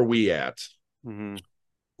 where are we at? Hmm.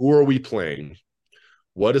 Who are we playing?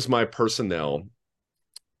 What is my personnel?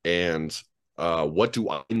 And what do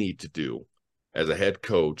I need to do as a head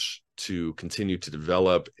coach to continue to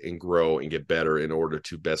develop and grow and get better in order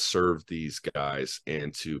to best serve these guys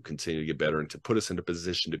and to continue to get better and to put us in a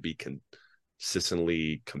position to be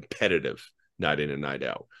consistently competitive night in and night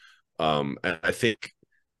out. And I think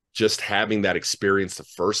just having that experience the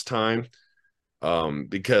first time,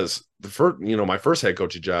 because my first head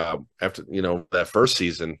coaching job after, that first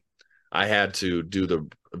season, I had to do the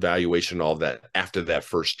evaluation, all of that after that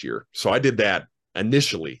first year. So I did that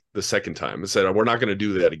initially the second time and said, we're not going to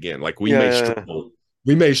do that again. Like Yeah.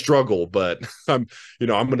 we may struggle, but I'm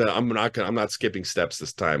not skipping steps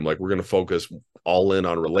this time. Like we're going to focus all in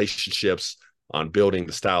on relationships, on building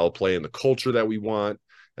the style of play and the culture that we want,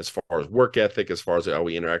 as far as work ethic, as far as how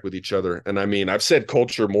we interact with each other. And I mean, I've said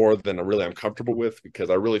culture more than I'm comfortable with because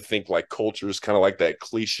I really think like culture is kind of like that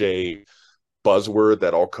cliche buzzword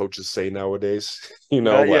that all coaches say nowadays. Yeah,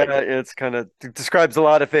 Like it's kind of describes a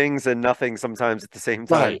lot of things and nothing sometimes at the same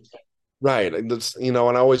time. right, right. And and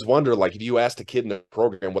I always wonder, like, if you asked a kid in a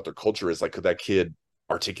program what their culture is, like, could that kid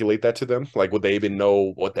articulate that to them? Like, would they even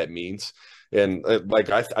know what that means? And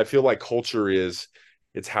like, I feel like culture is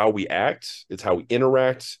it's how we act, it's how we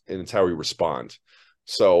interact, and it's how we respond.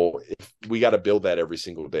 So if we got to build that every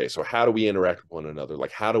single day. So how do we interact with one another?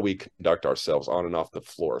 Like how do we conduct ourselves on and off the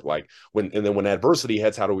floor? Like when adversity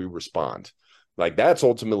hits, how do we respond? Like that's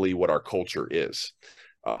ultimately what our culture is.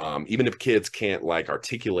 Even if kids can't like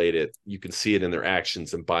articulate it, you can see it in their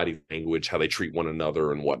actions and body language, how they treat one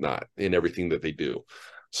another and whatnot in everything that they do.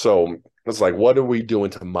 So it's like, what are we doing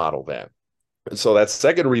to model that? And so that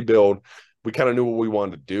second rebuild, we kind of knew what we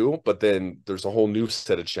wanted to do, but then there's a whole new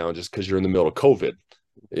set of challenges because you're in the middle of COVID.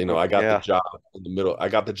 I got the Yeah. job in the middle. I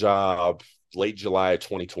got the job late July of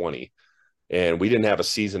 2020, and we didn't have a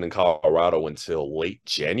season in Colorado until late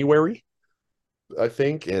January, I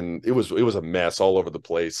think. And it was a mess all over the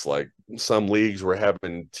place. Like some leagues were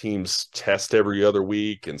having teams test every other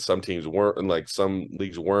week, and some teams weren't, and like some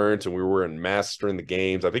leagues weren't, and we were in masks during the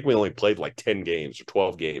games. I think we only played like 10 games or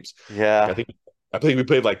 12 games. Like Yeah. I think we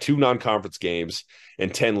played like two non-conference games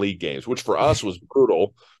and 10 league games, which for us was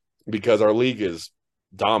brutal because our league is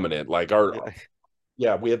dominant. Like Yeah.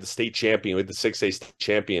 yeah, we had the state champion, we had the 6A state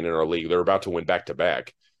champion in our league. They're about to win back to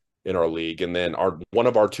back. in our league. And then one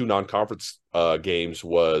of our two non-conference games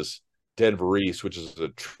was Denver East, which is a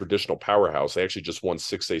traditional powerhouse. They actually just won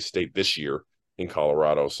 6A state this year in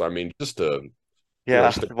Colorado. So I mean,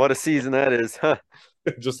 Yeah, just what a season that is. Huh.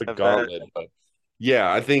 just a I bet. gauntlet. But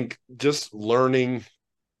yeah, I think just learning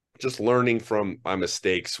from my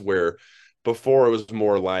mistakes, where before it was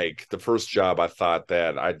more like the first job I thought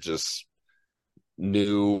that I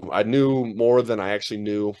knew more than I actually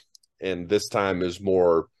knew. And this time is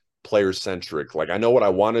more player centric. Like I know what I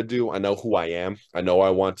want to do. I know who I am. I know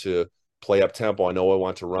I want to play up tempo. I know I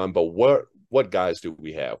want to run, but what guys do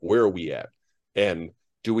we have? Where are we at? And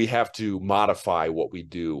do we have to modify what we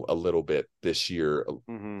do a little bit this year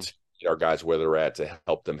Hmm. to get our guys where they're at to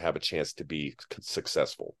help them have a chance to be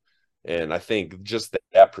successful? And I think just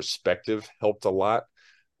that perspective helped a lot.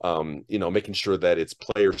 Making sure that it's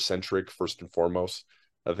player centric first and foremost.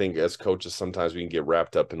 I think as coaches, sometimes we can get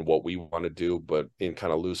wrapped up in what we want to do, but in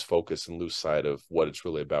kind of lose focus and lose sight of what it's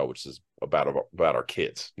really about, which is about our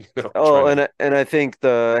kids. Oh, Trying to. and I think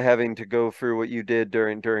the having to go through what you did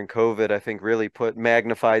during COVID, I think really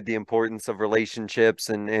magnified the importance of relationships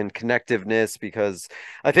and connectiveness, because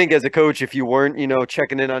I think as a coach, if you weren't,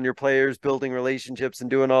 checking in on your players, building relationships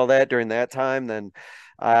and doing all that during that time, then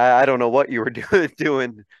I don't know what you were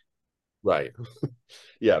doing. Right.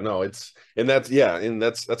 Yeah, no, and that's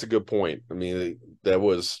a good point. I mean, that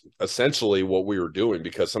was essentially what we were doing,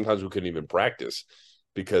 because sometimes we couldn't even practice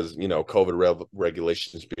because COVID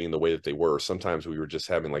regulations being the way that they were. Sometimes we were just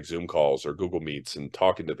having like Zoom calls or Google Meets and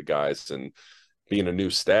talking to the guys, and being a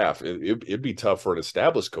new staff, it'd be tough for an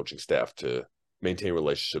established coaching staff to maintain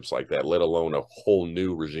relationships like that, let alone a whole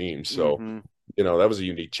new regime. So, Hmm. that was a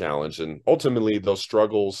unique challenge, and ultimately those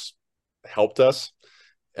struggles helped us.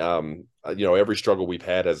 Every struggle we've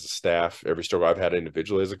had as a staff, every struggle I've had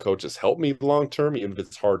individually as a coach has helped me long term, even if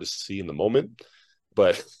it's hard to see in the moment.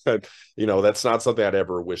 But that's not something I'd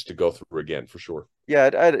ever wish to go through again, for sure. Yeah,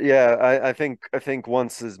 I think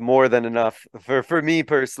once is more than enough for me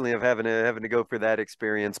personally of having to go through that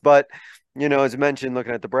experience. But as you mentioned,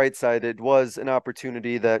 looking at the bright side, it was an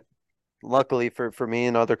opportunity that luckily for me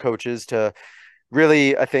and other coaches to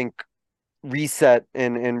really, I think, reset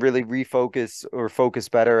and really refocus or focus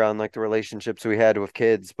better on like the relationships we had with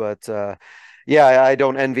kids. But yeah, I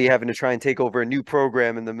don't envy having to try and take over a new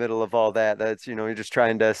program in the middle of all that. That's, you're just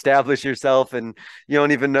trying to establish yourself, and you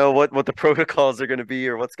don't even know what the protocols are going to be,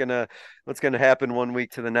 or what's gonna happen one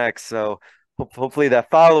week to the next. So hopefully that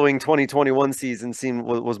following 2021 season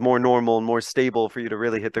was more normal and more stable for you to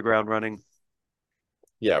really hit the ground running.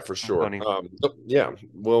 Yeah, for sure. Funny. Yeah.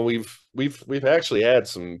 Well, we've actually had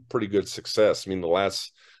some pretty good success. I mean, the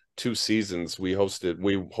last 2 seasons we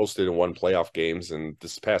hosted and won playoff games, and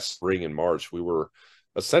this past spring in March we were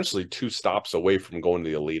essentially 2 stops away from going to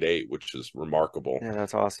the Elite Eight, which is remarkable. Yeah,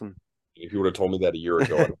 that's awesome. If you would have told me that a year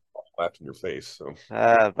ago, I'd have laughed in your face. So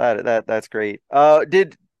That's great.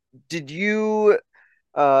 Did you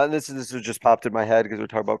this was just popped in my head because we're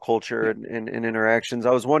talking about culture and interactions.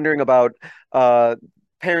 I was wondering about uh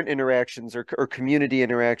parent interactions or community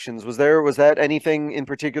interactions. Was that anything in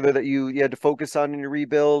particular that you had to focus on in your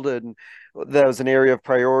rebuild, and that was an area of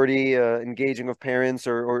priority, engaging with parents,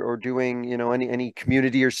 or doing, any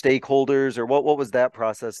community or stakeholders, or what was that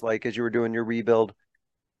process like as you were doing your rebuild?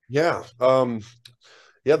 yeah.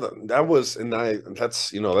 Yeah, that was, and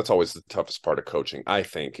that's always the toughest part of coaching, I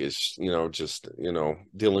think, is, just,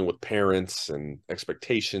 dealing with parents and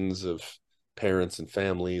expectations of parents and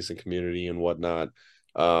families and community and whatnot.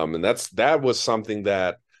 And that was something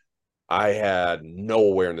that I had no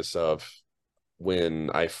awareness of when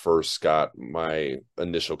I first got my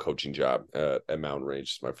initial coaching job at Mountain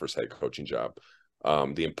Range, my first head coaching job.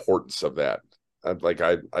 The importance of that.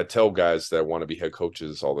 I tell guys that want to be head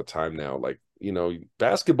coaches all the time now, like,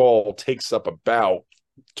 basketball takes up about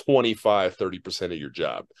 25-30% of your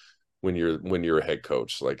job when you're a head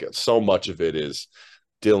coach. Like, so much of it is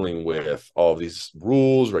dealing with all these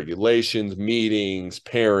rules, regulations, meetings,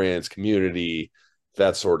 parents, community,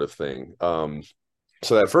 that sort of thing. So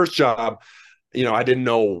that first job, I didn't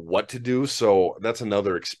know what to do. So that's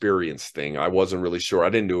another experience thing. I wasn't really sure.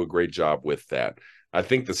 I didn't do a great job with that. I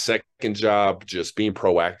think the second job, just being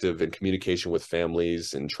proactive in communication with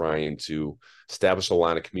families and trying to establish a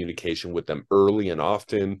line of communication with them early and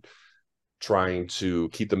often, trying to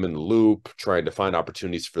keep them in the loop, trying to find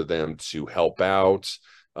opportunities for them to help out.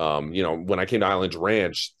 When I came to Islands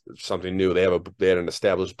Ranch, something new. They had an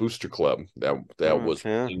established booster club that was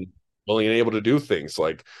Yeah. willing and able to do things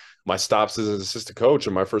like my stops as an assistant coach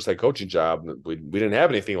and my first head coaching job. We didn't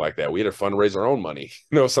have anything like that. We had to fundraise our own money.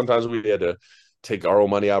 Sometimes we had to take our own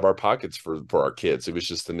money out of our pockets for our kids. It was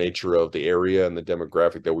just the nature of the area and the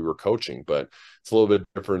demographic that we were coaching. But it's a little bit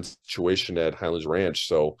different situation at Highlands Ranch.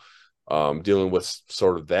 So dealing with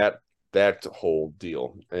sort of that whole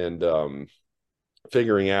deal and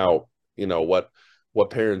figuring out, what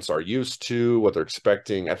parents are used to, what they're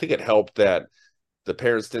expecting. I think it helped that the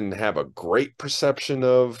parents didn't have a great perception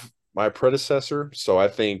of my predecessor. So I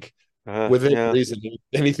think within reason,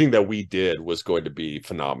 anything that we did was going to be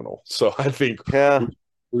phenomenal. So I think we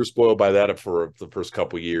were spoiled by that for the first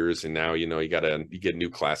couple of years. And now, you get new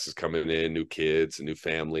classes coming in, new kids and new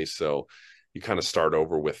families. So you kind of start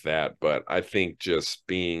over with that. But I think just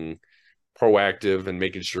being proactive and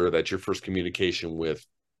making sure that your first communication with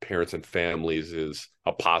parents and families is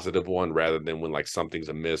a positive one rather than when like something's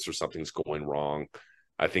amiss or something's going wrong.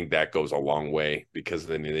 I think that goes a long way because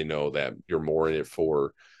then they know that you're more in it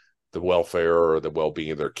for the welfare or the well-being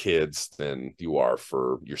of their kids than you are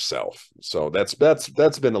for yourself. So that's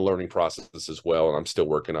been a learning process as well. And I'm still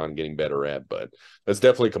working on getting better at, but that's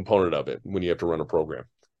definitely a component of it when you have to run a program.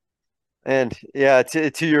 And yeah,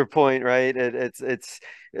 to your point, right? It's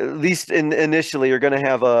at least initially you're going to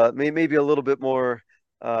have maybe a little bit more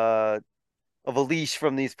of a leash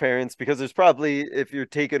from these parents because there's probably, if you're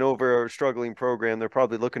taking over a struggling program, they're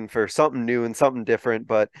probably looking for something new and something different.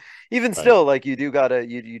 But even still, like you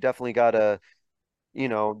definitely gotta,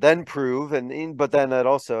 then prove but then that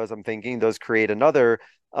also, as I'm thinking, does create another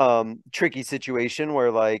tricky situation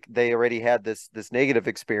where like they already had this negative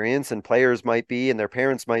experience and players might be and their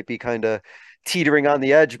parents might be kind of teetering on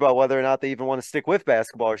the edge about whether or not they even want to stick with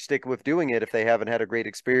basketball or stick with doing it if they haven't had a great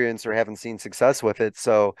experience or haven't seen success with it.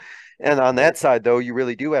 So, and on that side though, you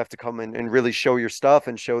really do have to come in and really show your stuff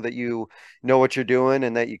and show that you know what you're doing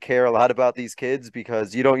and that you care a lot about these kids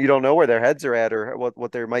because you don't know where their heads are at or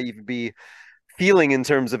what they might even be feeling in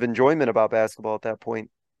terms of enjoyment about basketball at that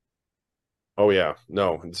point. Oh yeah,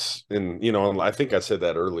 no, I think I said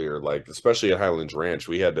that earlier, like, especially at Highlands Ranch,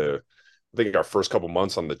 I think our first couple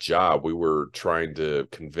months on the job, we were trying to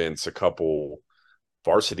convince a couple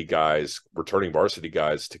returning varsity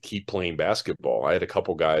guys to keep playing basketball. I had a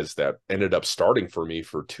couple guys that ended up starting for me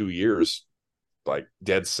for 2 years, like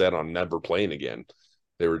dead set on never playing again.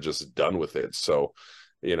 They were just done with it. So,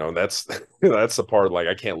 that's, that's the part, like,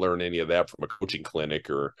 I can't learn any of that from a coaching clinic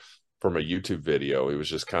or from a YouTube video. It was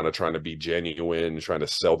just kind of trying to be genuine, trying to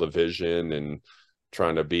sell the vision and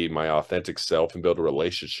trying to be my authentic self and build a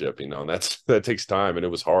relationship, and that takes time. And it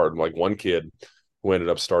was hard. Like one kid who ended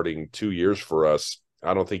up starting 2 years for us,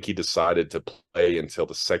 I don't think he decided to play until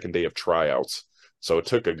the second day of tryouts. So it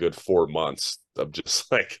took a good 4 months of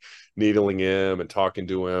just like needling him and talking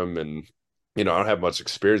to him. And, I don't have much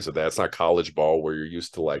experience with that. It's not college ball where you're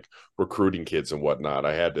used to like recruiting kids and whatnot.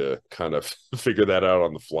 I had to kind of figure that out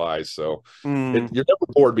on the fly. So you're never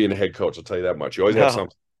bored being a head coach. I'll tell you that much. You always have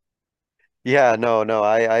something. Yeah, no,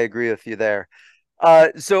 I agree with you there.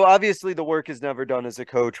 So obviously the work is never done as a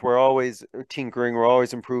coach. We're always tinkering, we're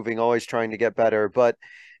always improving, always trying to get better. But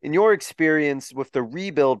in your experience with the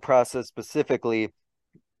rebuild process specifically,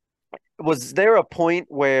 was there a point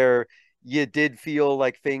where you did feel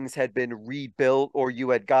like things had been rebuilt or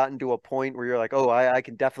you had gotten to a point where you're like, oh, I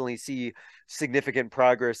can definitely see significant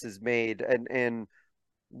progress is made? And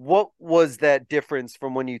what was that difference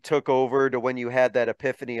from when you took over to when you had that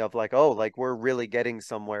epiphany of like, oh, like we're really getting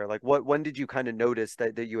somewhere? Like when did you kind of notice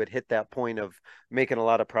that you had hit that point of making a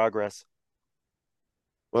lot of progress?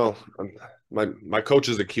 Well, my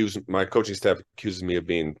coaching staff accuses me of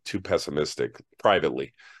being too pessimistic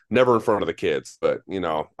privately, never in front of the kids. But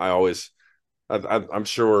I'm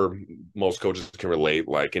sure most coaches can relate.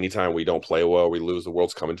 Like anytime we don't play well, we lose, the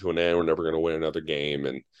world's coming to an end. We're never going to win another game,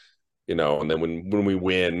 and and then when we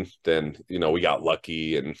win, then we got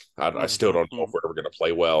lucky, and I still don't know if we're ever going to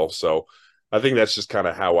play well. So I think that's just kind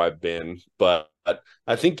of how I've been. But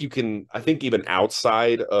I think even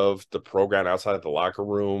outside of the program, outside of the locker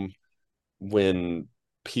room, when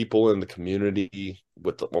people in the community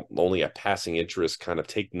with only a passing interest kind of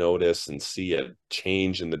take notice and see a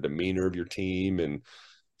change in the demeanor of your team and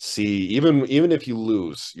see even if you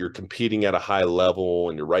lose, you're competing at a high level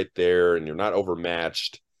and you're right there and you're not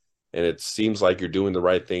overmatched and it seems like you're doing the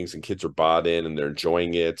right things and kids are bought in and they're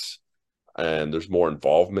enjoying it and there's more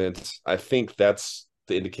involvement. I think that's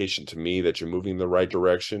the indication to me that you're moving in the right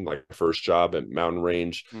direction. Like the first job at Mountain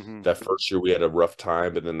Range, that first year we had a rough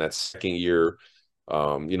time, but then that second year,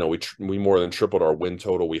 we more than tripled our win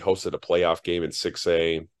total. We hosted a playoff game in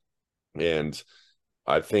 6A, and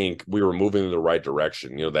I think we were moving in the right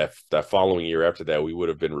direction. That following year after that, we would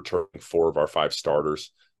have been returning 4 of our 5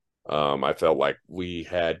 starters. I felt like we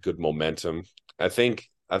had good momentum. I think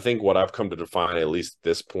I think what I've come to define, at least at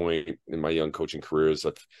this point in my young coaching career, is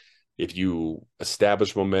that if you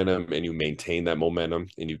establish momentum and you maintain that momentum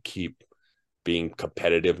and you keep being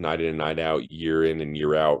competitive night in and night out, year in and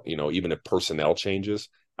year out, even if personnel changes,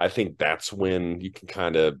 I think that's when you can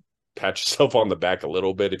kind of pat yourself on the back a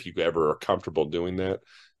little bit if you ever are comfortable doing that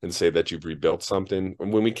and say that you've rebuilt something.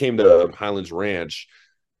 And when we came to Highlands Ranch,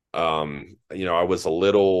 I was a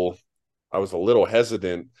little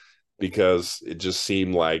hesitant because it just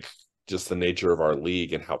seemed like just the nature of our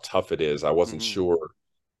league and how tough it is. I wasn't sure,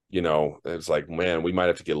 it's like, man, we might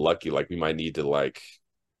have to get lucky. Like we might need to like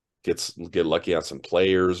get lucky on some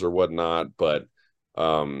players or whatnot. But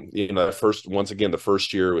the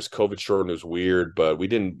first year it was COVID short and it was weird, but we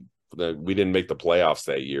didn't make the playoffs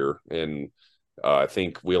that year. And I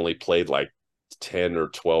think we only played like 10 or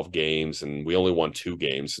 12 games and we only won 2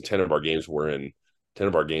 games. And 10 of our games were in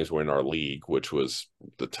our league, which was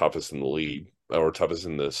the toughest in the league or toughest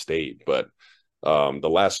in the state. But the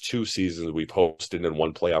last 2 seasons we've hosted and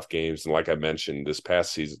won playoff games. And like I mentioned, this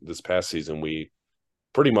past season, we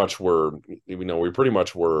pretty much were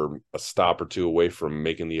a stop or 2 away from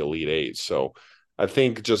making the Elite Eight. So I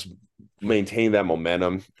think just maintain that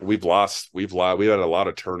momentum. We've had a lot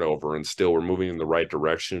of turnover and still we're moving in the right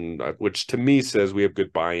direction, which to me says we have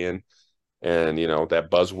good buy-in. And, that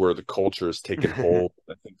buzzword, the culture is taking hold.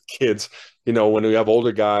 I think kids, when we have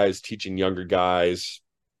older guys teaching younger guys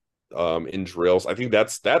in drills, I think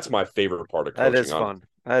that's my favorite part of coaching. That is fun.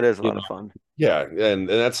 That is a lot of fun. Yeah. And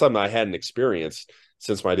that's something I hadn't experienced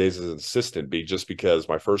since my days as an assistant, just because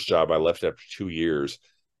my first job I left after 2 years,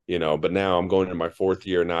 but now I'm going into my 4th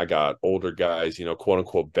year and I got older guys, quote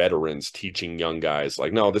unquote veterans teaching young guys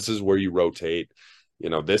like, no, this is where you rotate.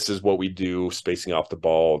 This is what we do, spacing off the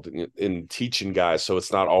ball and teaching guys. So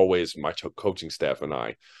it's not always my coaching staff and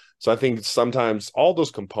I. So I think sometimes all those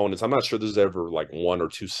components, I'm not sure there's ever like 1 or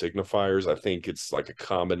 2 signifiers. I think it's like a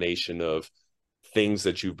combination of things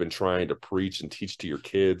that you've been trying to preach and teach to your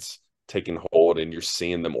kids taking hold and you're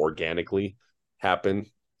seeing them organically happen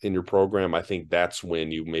in your program. I think that's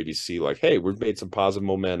when you maybe see like, hey, we've made some positive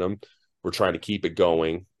momentum. We're trying to keep it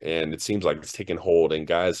going. And it seems like it's taking hold and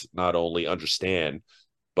guys not only understand,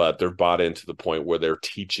 but they're bought into the point where they're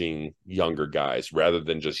teaching younger guys rather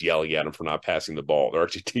than just yelling at them for not passing the ball. They're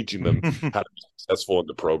actually teaching them how to be successful in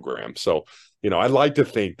the program. So, I'd like to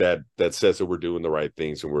think that says that we're doing the right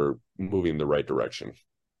things and we're moving in the right direction.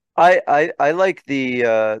 I like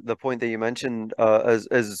the point that you mentioned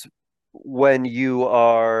as when you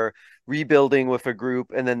are rebuilding with a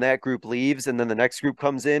group and then that group leaves and then the next group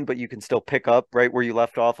comes in, but you can still pick up right where you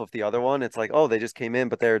left off of the other one. It's like, oh, they just came in,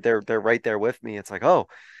 but they're right there with me. It's like, oh,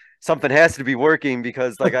 something has to be working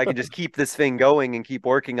because like I can just keep this thing going and keep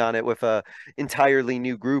working on it with a entirely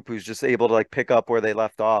new group who's just able to like pick up where they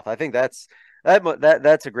left off. I think that's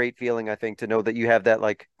a great feeling, I think, to know that you have that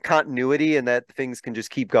like continuity and that things can just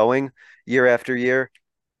keep going year after year.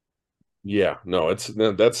 Yeah, no,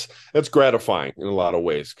 that's gratifying in a lot of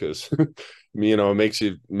ways because it makes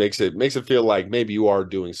it feel like maybe you are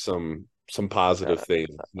doing some positive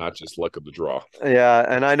things, not just luck of the draw. Yeah,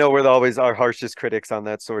 and I know we're always our harshest critics on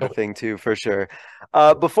that sort of thing too, for sure.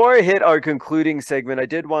 Before I hit our concluding segment, I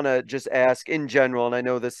did want to just ask in general, and I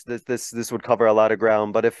know this would cover a lot of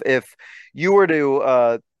ground, but if you were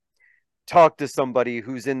to talk to somebody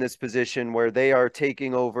who's in this position where they are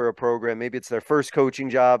taking over a program, maybe it's their first coaching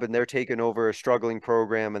job and they're taking over a struggling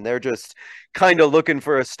program and they're just kind of looking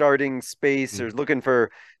for a starting space or looking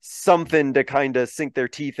for something to kind of sink their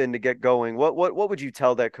teeth in to get going, what would you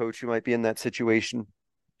tell that coach who might be in that situation?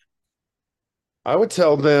 I would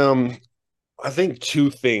tell them, I think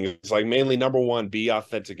 2 things, like mainly number 1, be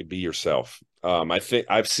authentic and be yourself. I think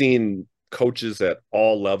I've seen coaches at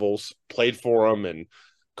all levels, played for them and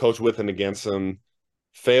coach with and against them,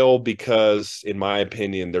 fail because, in my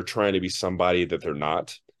opinion, they're trying to be somebody that they're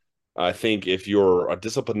not. I think if you're a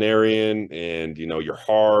disciplinarian and, you're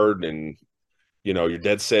hard and, you're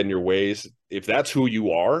dead set in your ways, if that's who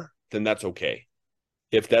you are, then that's okay.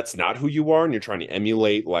 If that's not who you are and you're trying to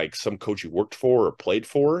emulate like some coach you worked for or played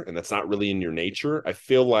for, and that's not really in your nature, I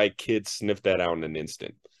feel like kids sniff that out in an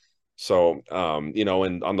instant. So,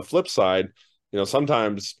 and on the flip side,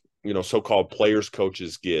 sometimes so-called players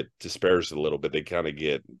coaches get disparaged a little bit. They kind of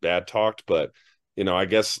get bad talked, but I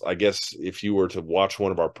guess if you were to watch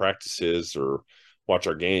one of our practices or watch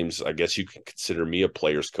our games, I guess you can consider me a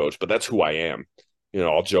players coach, but that's who I am.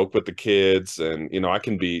 I'll joke with the kids and, I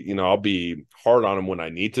can be, I'll be hard on them when I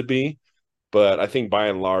need to be, but I think by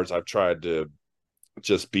and large, I've tried to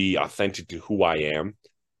just be authentic to who I am.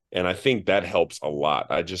 And I think that helps a lot.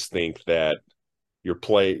 I just think that your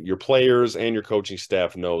players and your coaching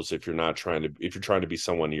staff knows if you're trying to be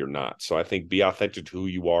someone you're not. So I think be authentic to who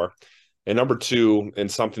you are. And number two,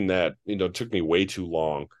 and something that, took me way too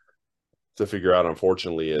long to figure out,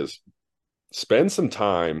 unfortunately, is spend some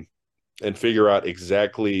time and figure out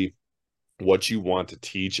exactly what you want to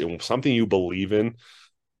teach and something you believe in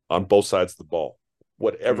on both sides of the ball,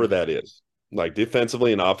 whatever that is, like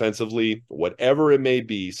defensively and offensively, whatever it may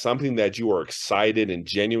be, something that you are excited and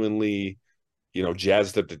genuinely,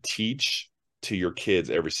 jazzed up to teach to your kids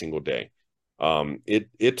every single day.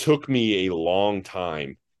 It took me a long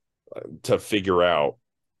time to figure out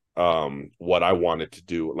what I wanted to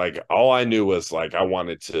do. Like all I knew was like I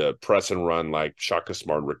wanted to press and run like Shaka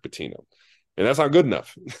Smart and Rick Pitino. And that's not good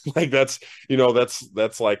enough. Like that's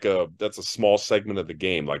a small segment of the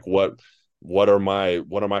game. Like what are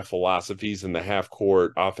my philosophies in the half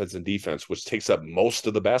court offense and defense, which takes up most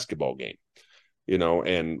of the basketball game.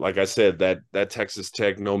 And like I said, that Texas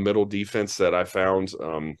Tech no middle defense that I found,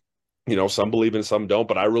 some believe in, some don't,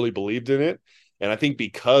 but I really believed in it. And I think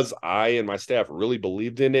because I and my staff really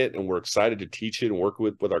believed in it and we're excited to teach it and work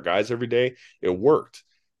with our guys every day, it worked.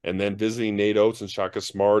 And then visiting Nate Oates and Shaka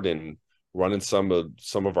Smart and running some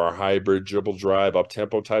of our hybrid dribble drive up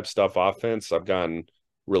tempo type stuff offense, I've gotten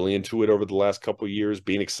really into it over the last couple of years,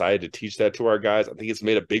 being excited to teach that to our guys. I think it's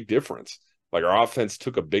made a big difference. Like our offense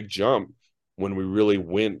took a big jump when we really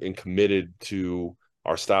went and committed to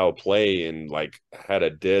our style of play and like had a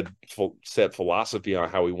dead set philosophy on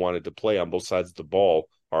how we wanted to play on both sides of the ball.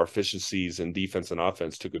 Our efficiencies in defense and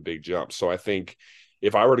offense took a big jump. So I think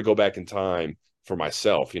if I were to go back in time for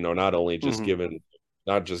myself, not only just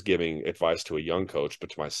not just giving advice to a young coach, but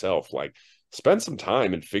to myself, like spend some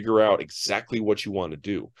time and figure out exactly what you want to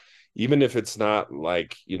do. Even if it's not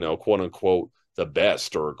like, quote unquote, the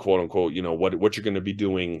best or quote unquote, what you're going to be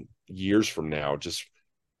doing years from now, just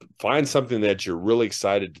find something that you're really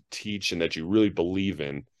excited to teach and that you really believe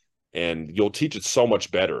in, and you'll teach it so much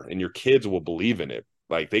better and your kids will believe in it.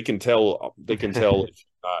 Like they can tell if they can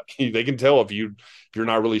tell if you're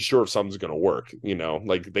not really sure if something's going to work,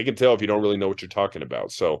 like they can tell if you don't really know what you're talking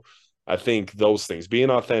about. So I think those things, being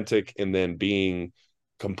authentic and then being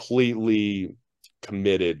completely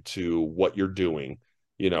committed to what you're doing,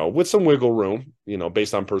 with some wiggle room,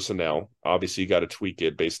 based on personnel. Obviously, you got to tweak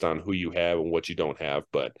it based on who you have and what you don't have.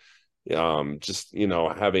 But just,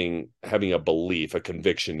 having a belief, a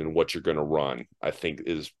conviction in what you're going to run, I think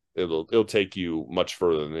it'll take you much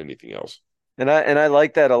further than anything else. And I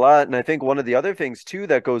like that a lot. And I think one of the other things too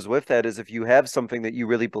that goes with that is if you have something that you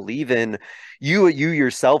really believe in, you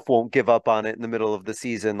yourself won't give up on it in the middle of the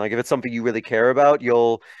season. Like if it's something you really care about,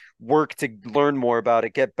 you'll work to learn more about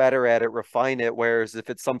it, get better at it, refine it. Whereas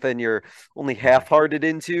if it's something you're only half-hearted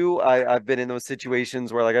into, I've been in those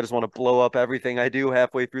situations where like I just want to blow up everything I do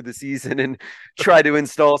halfway through the season and try to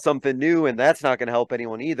install something new, and that's not going to help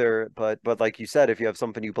anyone either. But like you said, if you have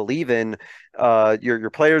something you believe in,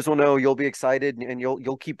 your players will know, you'll be excited, and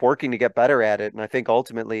you'll keep working to get better at it. And I think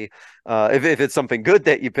ultimately, if it's something good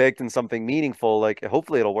that you picked and something meaningful, like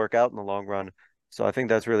hopefully it'll work out in the long run. So I think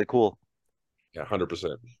that's really cool. Yeah,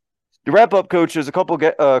 100%. To wrap up, Coach, there's a couple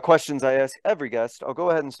questions I ask every guest. I'll go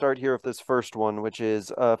ahead and start here with this first one, which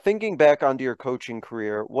is thinking back onto your coaching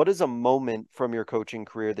career, what is a moment from your coaching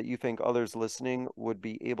career that you think others listening would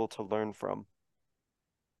be able to learn from?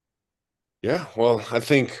 Yeah, well, I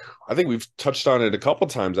think we've touched on it a couple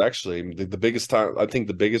times actually. The biggest time, I think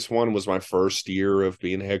the biggest one was my first year of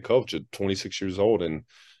being a head coach at 26 years old, and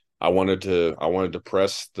I wanted to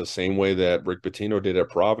press the same way that Rick Pitino did at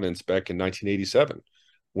Providence back in 1987.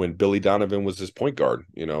 When Billy Donovan was his point guard,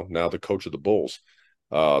 now the coach of the Bulls.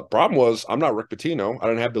 Problem was, I'm not Rick Pitino. I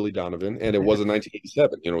didn't have Billy Donovan, and it wasn't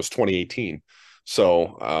 1987. It was 2018.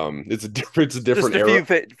 So it's a different Just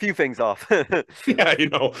era. Few things off.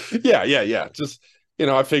 Yeah. Just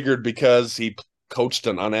I figured because he coached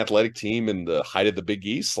an unathletic team in the height of the Big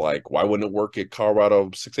East, like why wouldn't it work at Colorado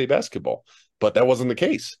 6A basketball? But that wasn't the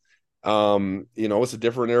case. It's a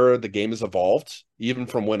different era. The game has evolved even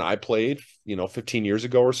from when I played, 15 years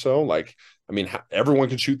ago or so. Like, I mean, everyone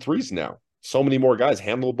can shoot threes now. So many more guys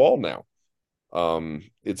handle the ball now.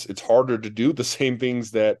 It's harder to do the same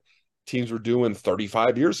things that teams were doing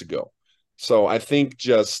 35 years ago. So I think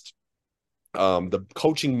just the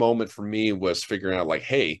coaching moment for me was figuring out like,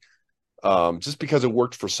 hey, just because it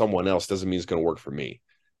worked for someone else doesn't mean it's going to work for me.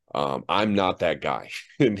 I'm not that guy,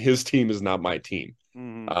 and his team is not my team.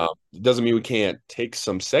 It doesn't mean we can't take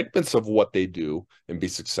some segments of what they do and be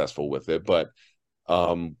successful with it, but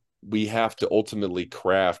we have to ultimately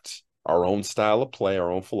craft our own style of play,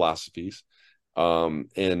 our own philosophies,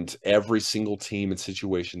 and every single team and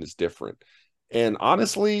situation is different. And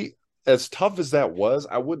honestly, as tough as that was,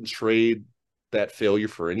 I wouldn't trade that failure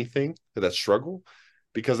for anything, that struggle,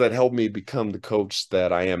 because that helped me become the coach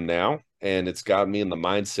that I am now. And it's got me in the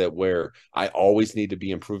mindset where I always need to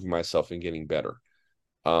be improving myself and getting better.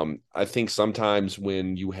 I think sometimes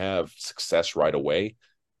when you have success right away,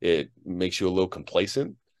 it makes you a little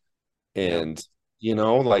complacent. Yeah. And,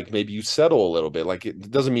 like maybe you settle a little bit. Like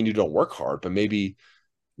it doesn't mean you don't work hard, but maybe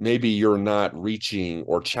you're not reaching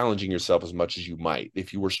or challenging yourself as much as you might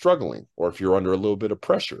if you were struggling, or if you're under a little bit of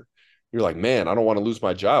pressure. You're like, man, I don't want to lose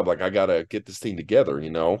my job. Like I gotta get this thing together.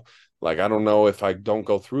 Like I don't know if I don't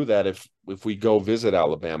go through that, if we go visit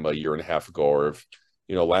Alabama a year and a half ago, or if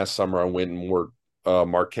last summer I went and worked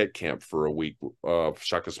Marquette camp for a week,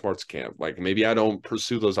 Shaka Smarts camp. Like maybe I don't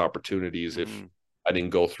pursue those opportunities if I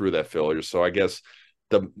didn't go through that failure. So I guess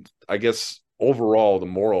overall, the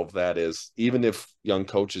moral of that is, even if young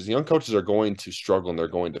coaches are going to struggle and they're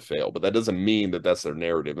going to fail, but that doesn't mean that that's their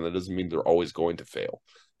narrative, and that doesn't mean they're always going to fail.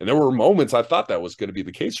 And there were moments I thought that was going to be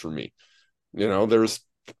the case for me. There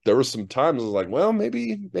were some times I was like, well,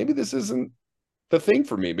 maybe this isn't the thing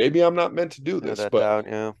for me. Maybe I'm not meant to do this. That But doubt,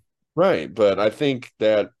 yeah. right, but I think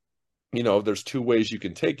that there's two ways you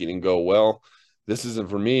can take it and go, well, this isn't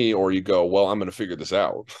for me, or you go, well, I'm going to figure this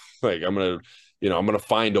out. Like I'm going to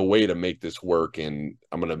find a way to make this work, and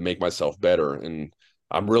I'm going to make myself better. And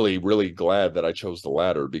I'm really, really glad that I chose the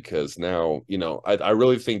latter, because now, I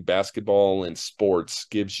really think basketball and sports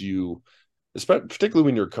gives you, particularly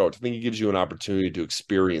when you're a coach, I think it gives you an opportunity to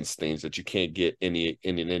experience things that you can't get in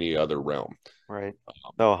any other realm. Right.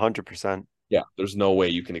 No, 100%. Yeah, there's no way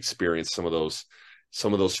you can experience some of those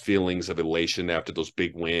feelings of elation after those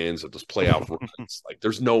big wins, of those playoff runs. Like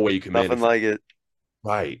there's no way you can Nothing like it.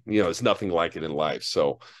 Right. It's nothing like it in life.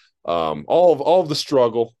 So all of the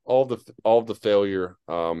struggle, all of the failure,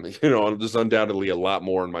 there's undoubtedly a lot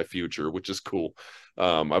more in my future, which is cool.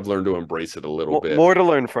 I've learned to embrace it a little bit. More to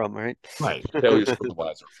learn from, right? Right. Failure's for the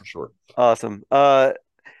wiser, for sure. Awesome.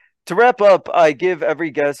 To wrap up, I give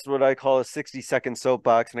every guest what I call a 60-second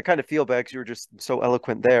soapbox, and I kind of feel bad because you were just so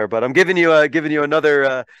eloquent there. But I'm giving you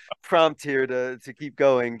another prompt here to keep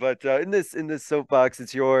going. But in this soapbox,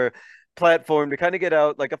 it's your platform to kind of get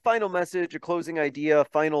out like a final message, a closing idea, a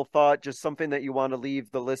final thought, just something that you want to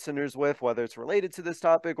leave the listeners with, whether it's related to this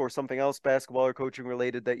topic or something else basketball or coaching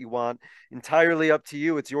related that you want. Entirely up to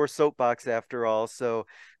you. It's your soapbox after all. So,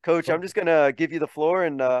 Coach, I'm just gonna give you the floor,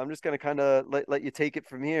 and I'm just gonna kind of let you take it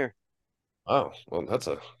from here. Oh, well, that's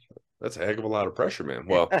a heck of a lot of pressure, man.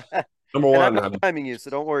 Well, number one, I'm timing you, so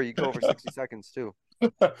don't worry. You go over 60 seconds too.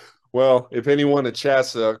 Well, if anyone at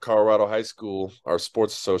CHSAA, Colorado High School, our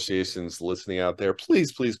sports association's listening out there,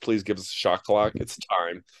 please, please, please give us a shot clock. It's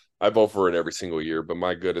time. I vote for it every single year, but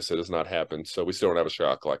my goodness, it has not happened. So we still don't have a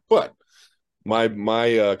shot clock. But my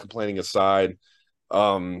complaining aside,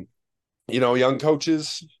 young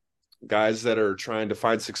coaches, guys that are trying to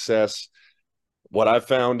find success, what I've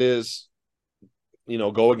found is,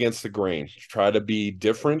 go against the grain. Try to be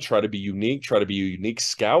different. Try to be unique. Try to be a unique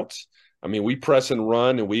scout. I mean, we press and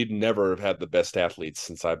run, and we'd never have had the best athletes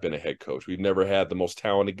since I've been a head coach. We've never had the most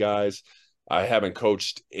talented guys. I haven't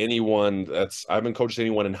coached anyone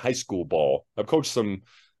in high school ball. I've coached some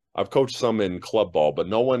in club ball, but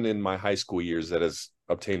no one in my high school years that has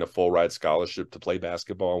obtained a full ride scholarship to play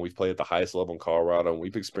basketball. And we've played at the highest level in Colorado, and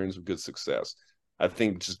we've experienced some good success. I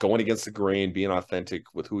think just going against the grain, being authentic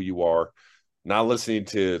with who you are, not listening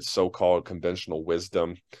to so-called conventional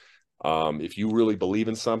wisdom. If you really believe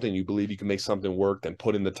in something, you believe you can make something work, then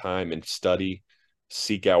put in the time and study,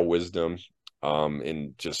 seek out wisdom,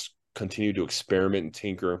 and just continue to experiment and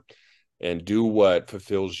tinker and do what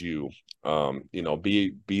fulfills you.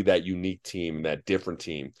 Be that unique team, that different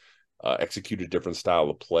team, execute a different style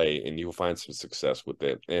of play, and you'll find some success with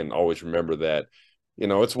it. And always remember that,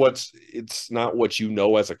 it's not what you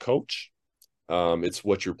know as a coach. It's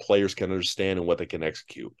what your players can understand and what they can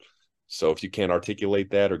execute. So if you can't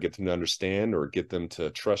articulate that or get them to understand or get them to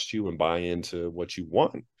trust you and buy into what you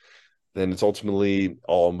want, then it's ultimately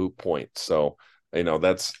all a moot point. So,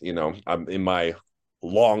 that's, I'm in my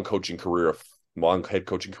long head coaching career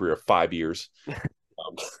of 5 years.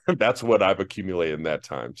 That's what I've accumulated in that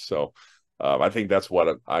time. So I think that's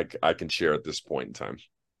what I can share at this point in time.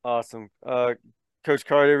 Awesome. Coach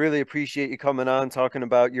Carter, really appreciate you coming on, talking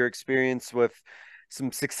about your experience with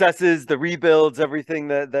some successes, the rebuilds, everything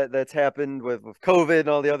that's happened with COVID and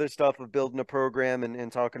all the other stuff of building a program,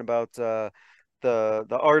 and talking about the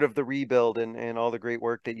art of the rebuild and all the great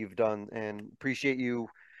work that you've done. And appreciate you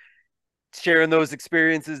sharing those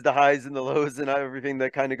experiences, the highs and the lows and everything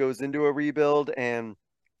that kind of goes into a rebuild. And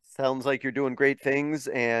sounds like you're doing great things,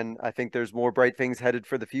 and I think there's more bright things headed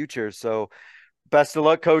for the future. So Best of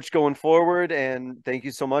luck, Coach, going forward. And thank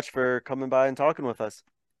you so much for coming by and talking with us.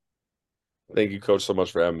 Thank you, Coach, so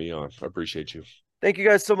much for having me on. I appreciate you. Thank you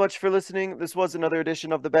guys so much for listening. This was another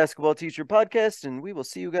edition of the Basketball Teacher Podcast, and we will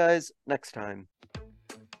see you guys next time.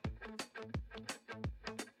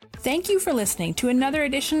 Thank you for listening to another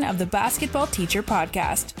edition of the Basketball Teacher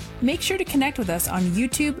Podcast. Make sure to connect with us on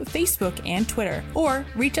YouTube, Facebook, and Twitter, or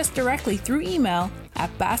reach us directly through email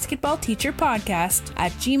at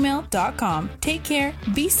basketballteacherpodcast@gmail.com. Take care,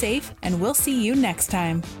 be safe, and we'll see you next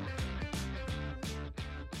time.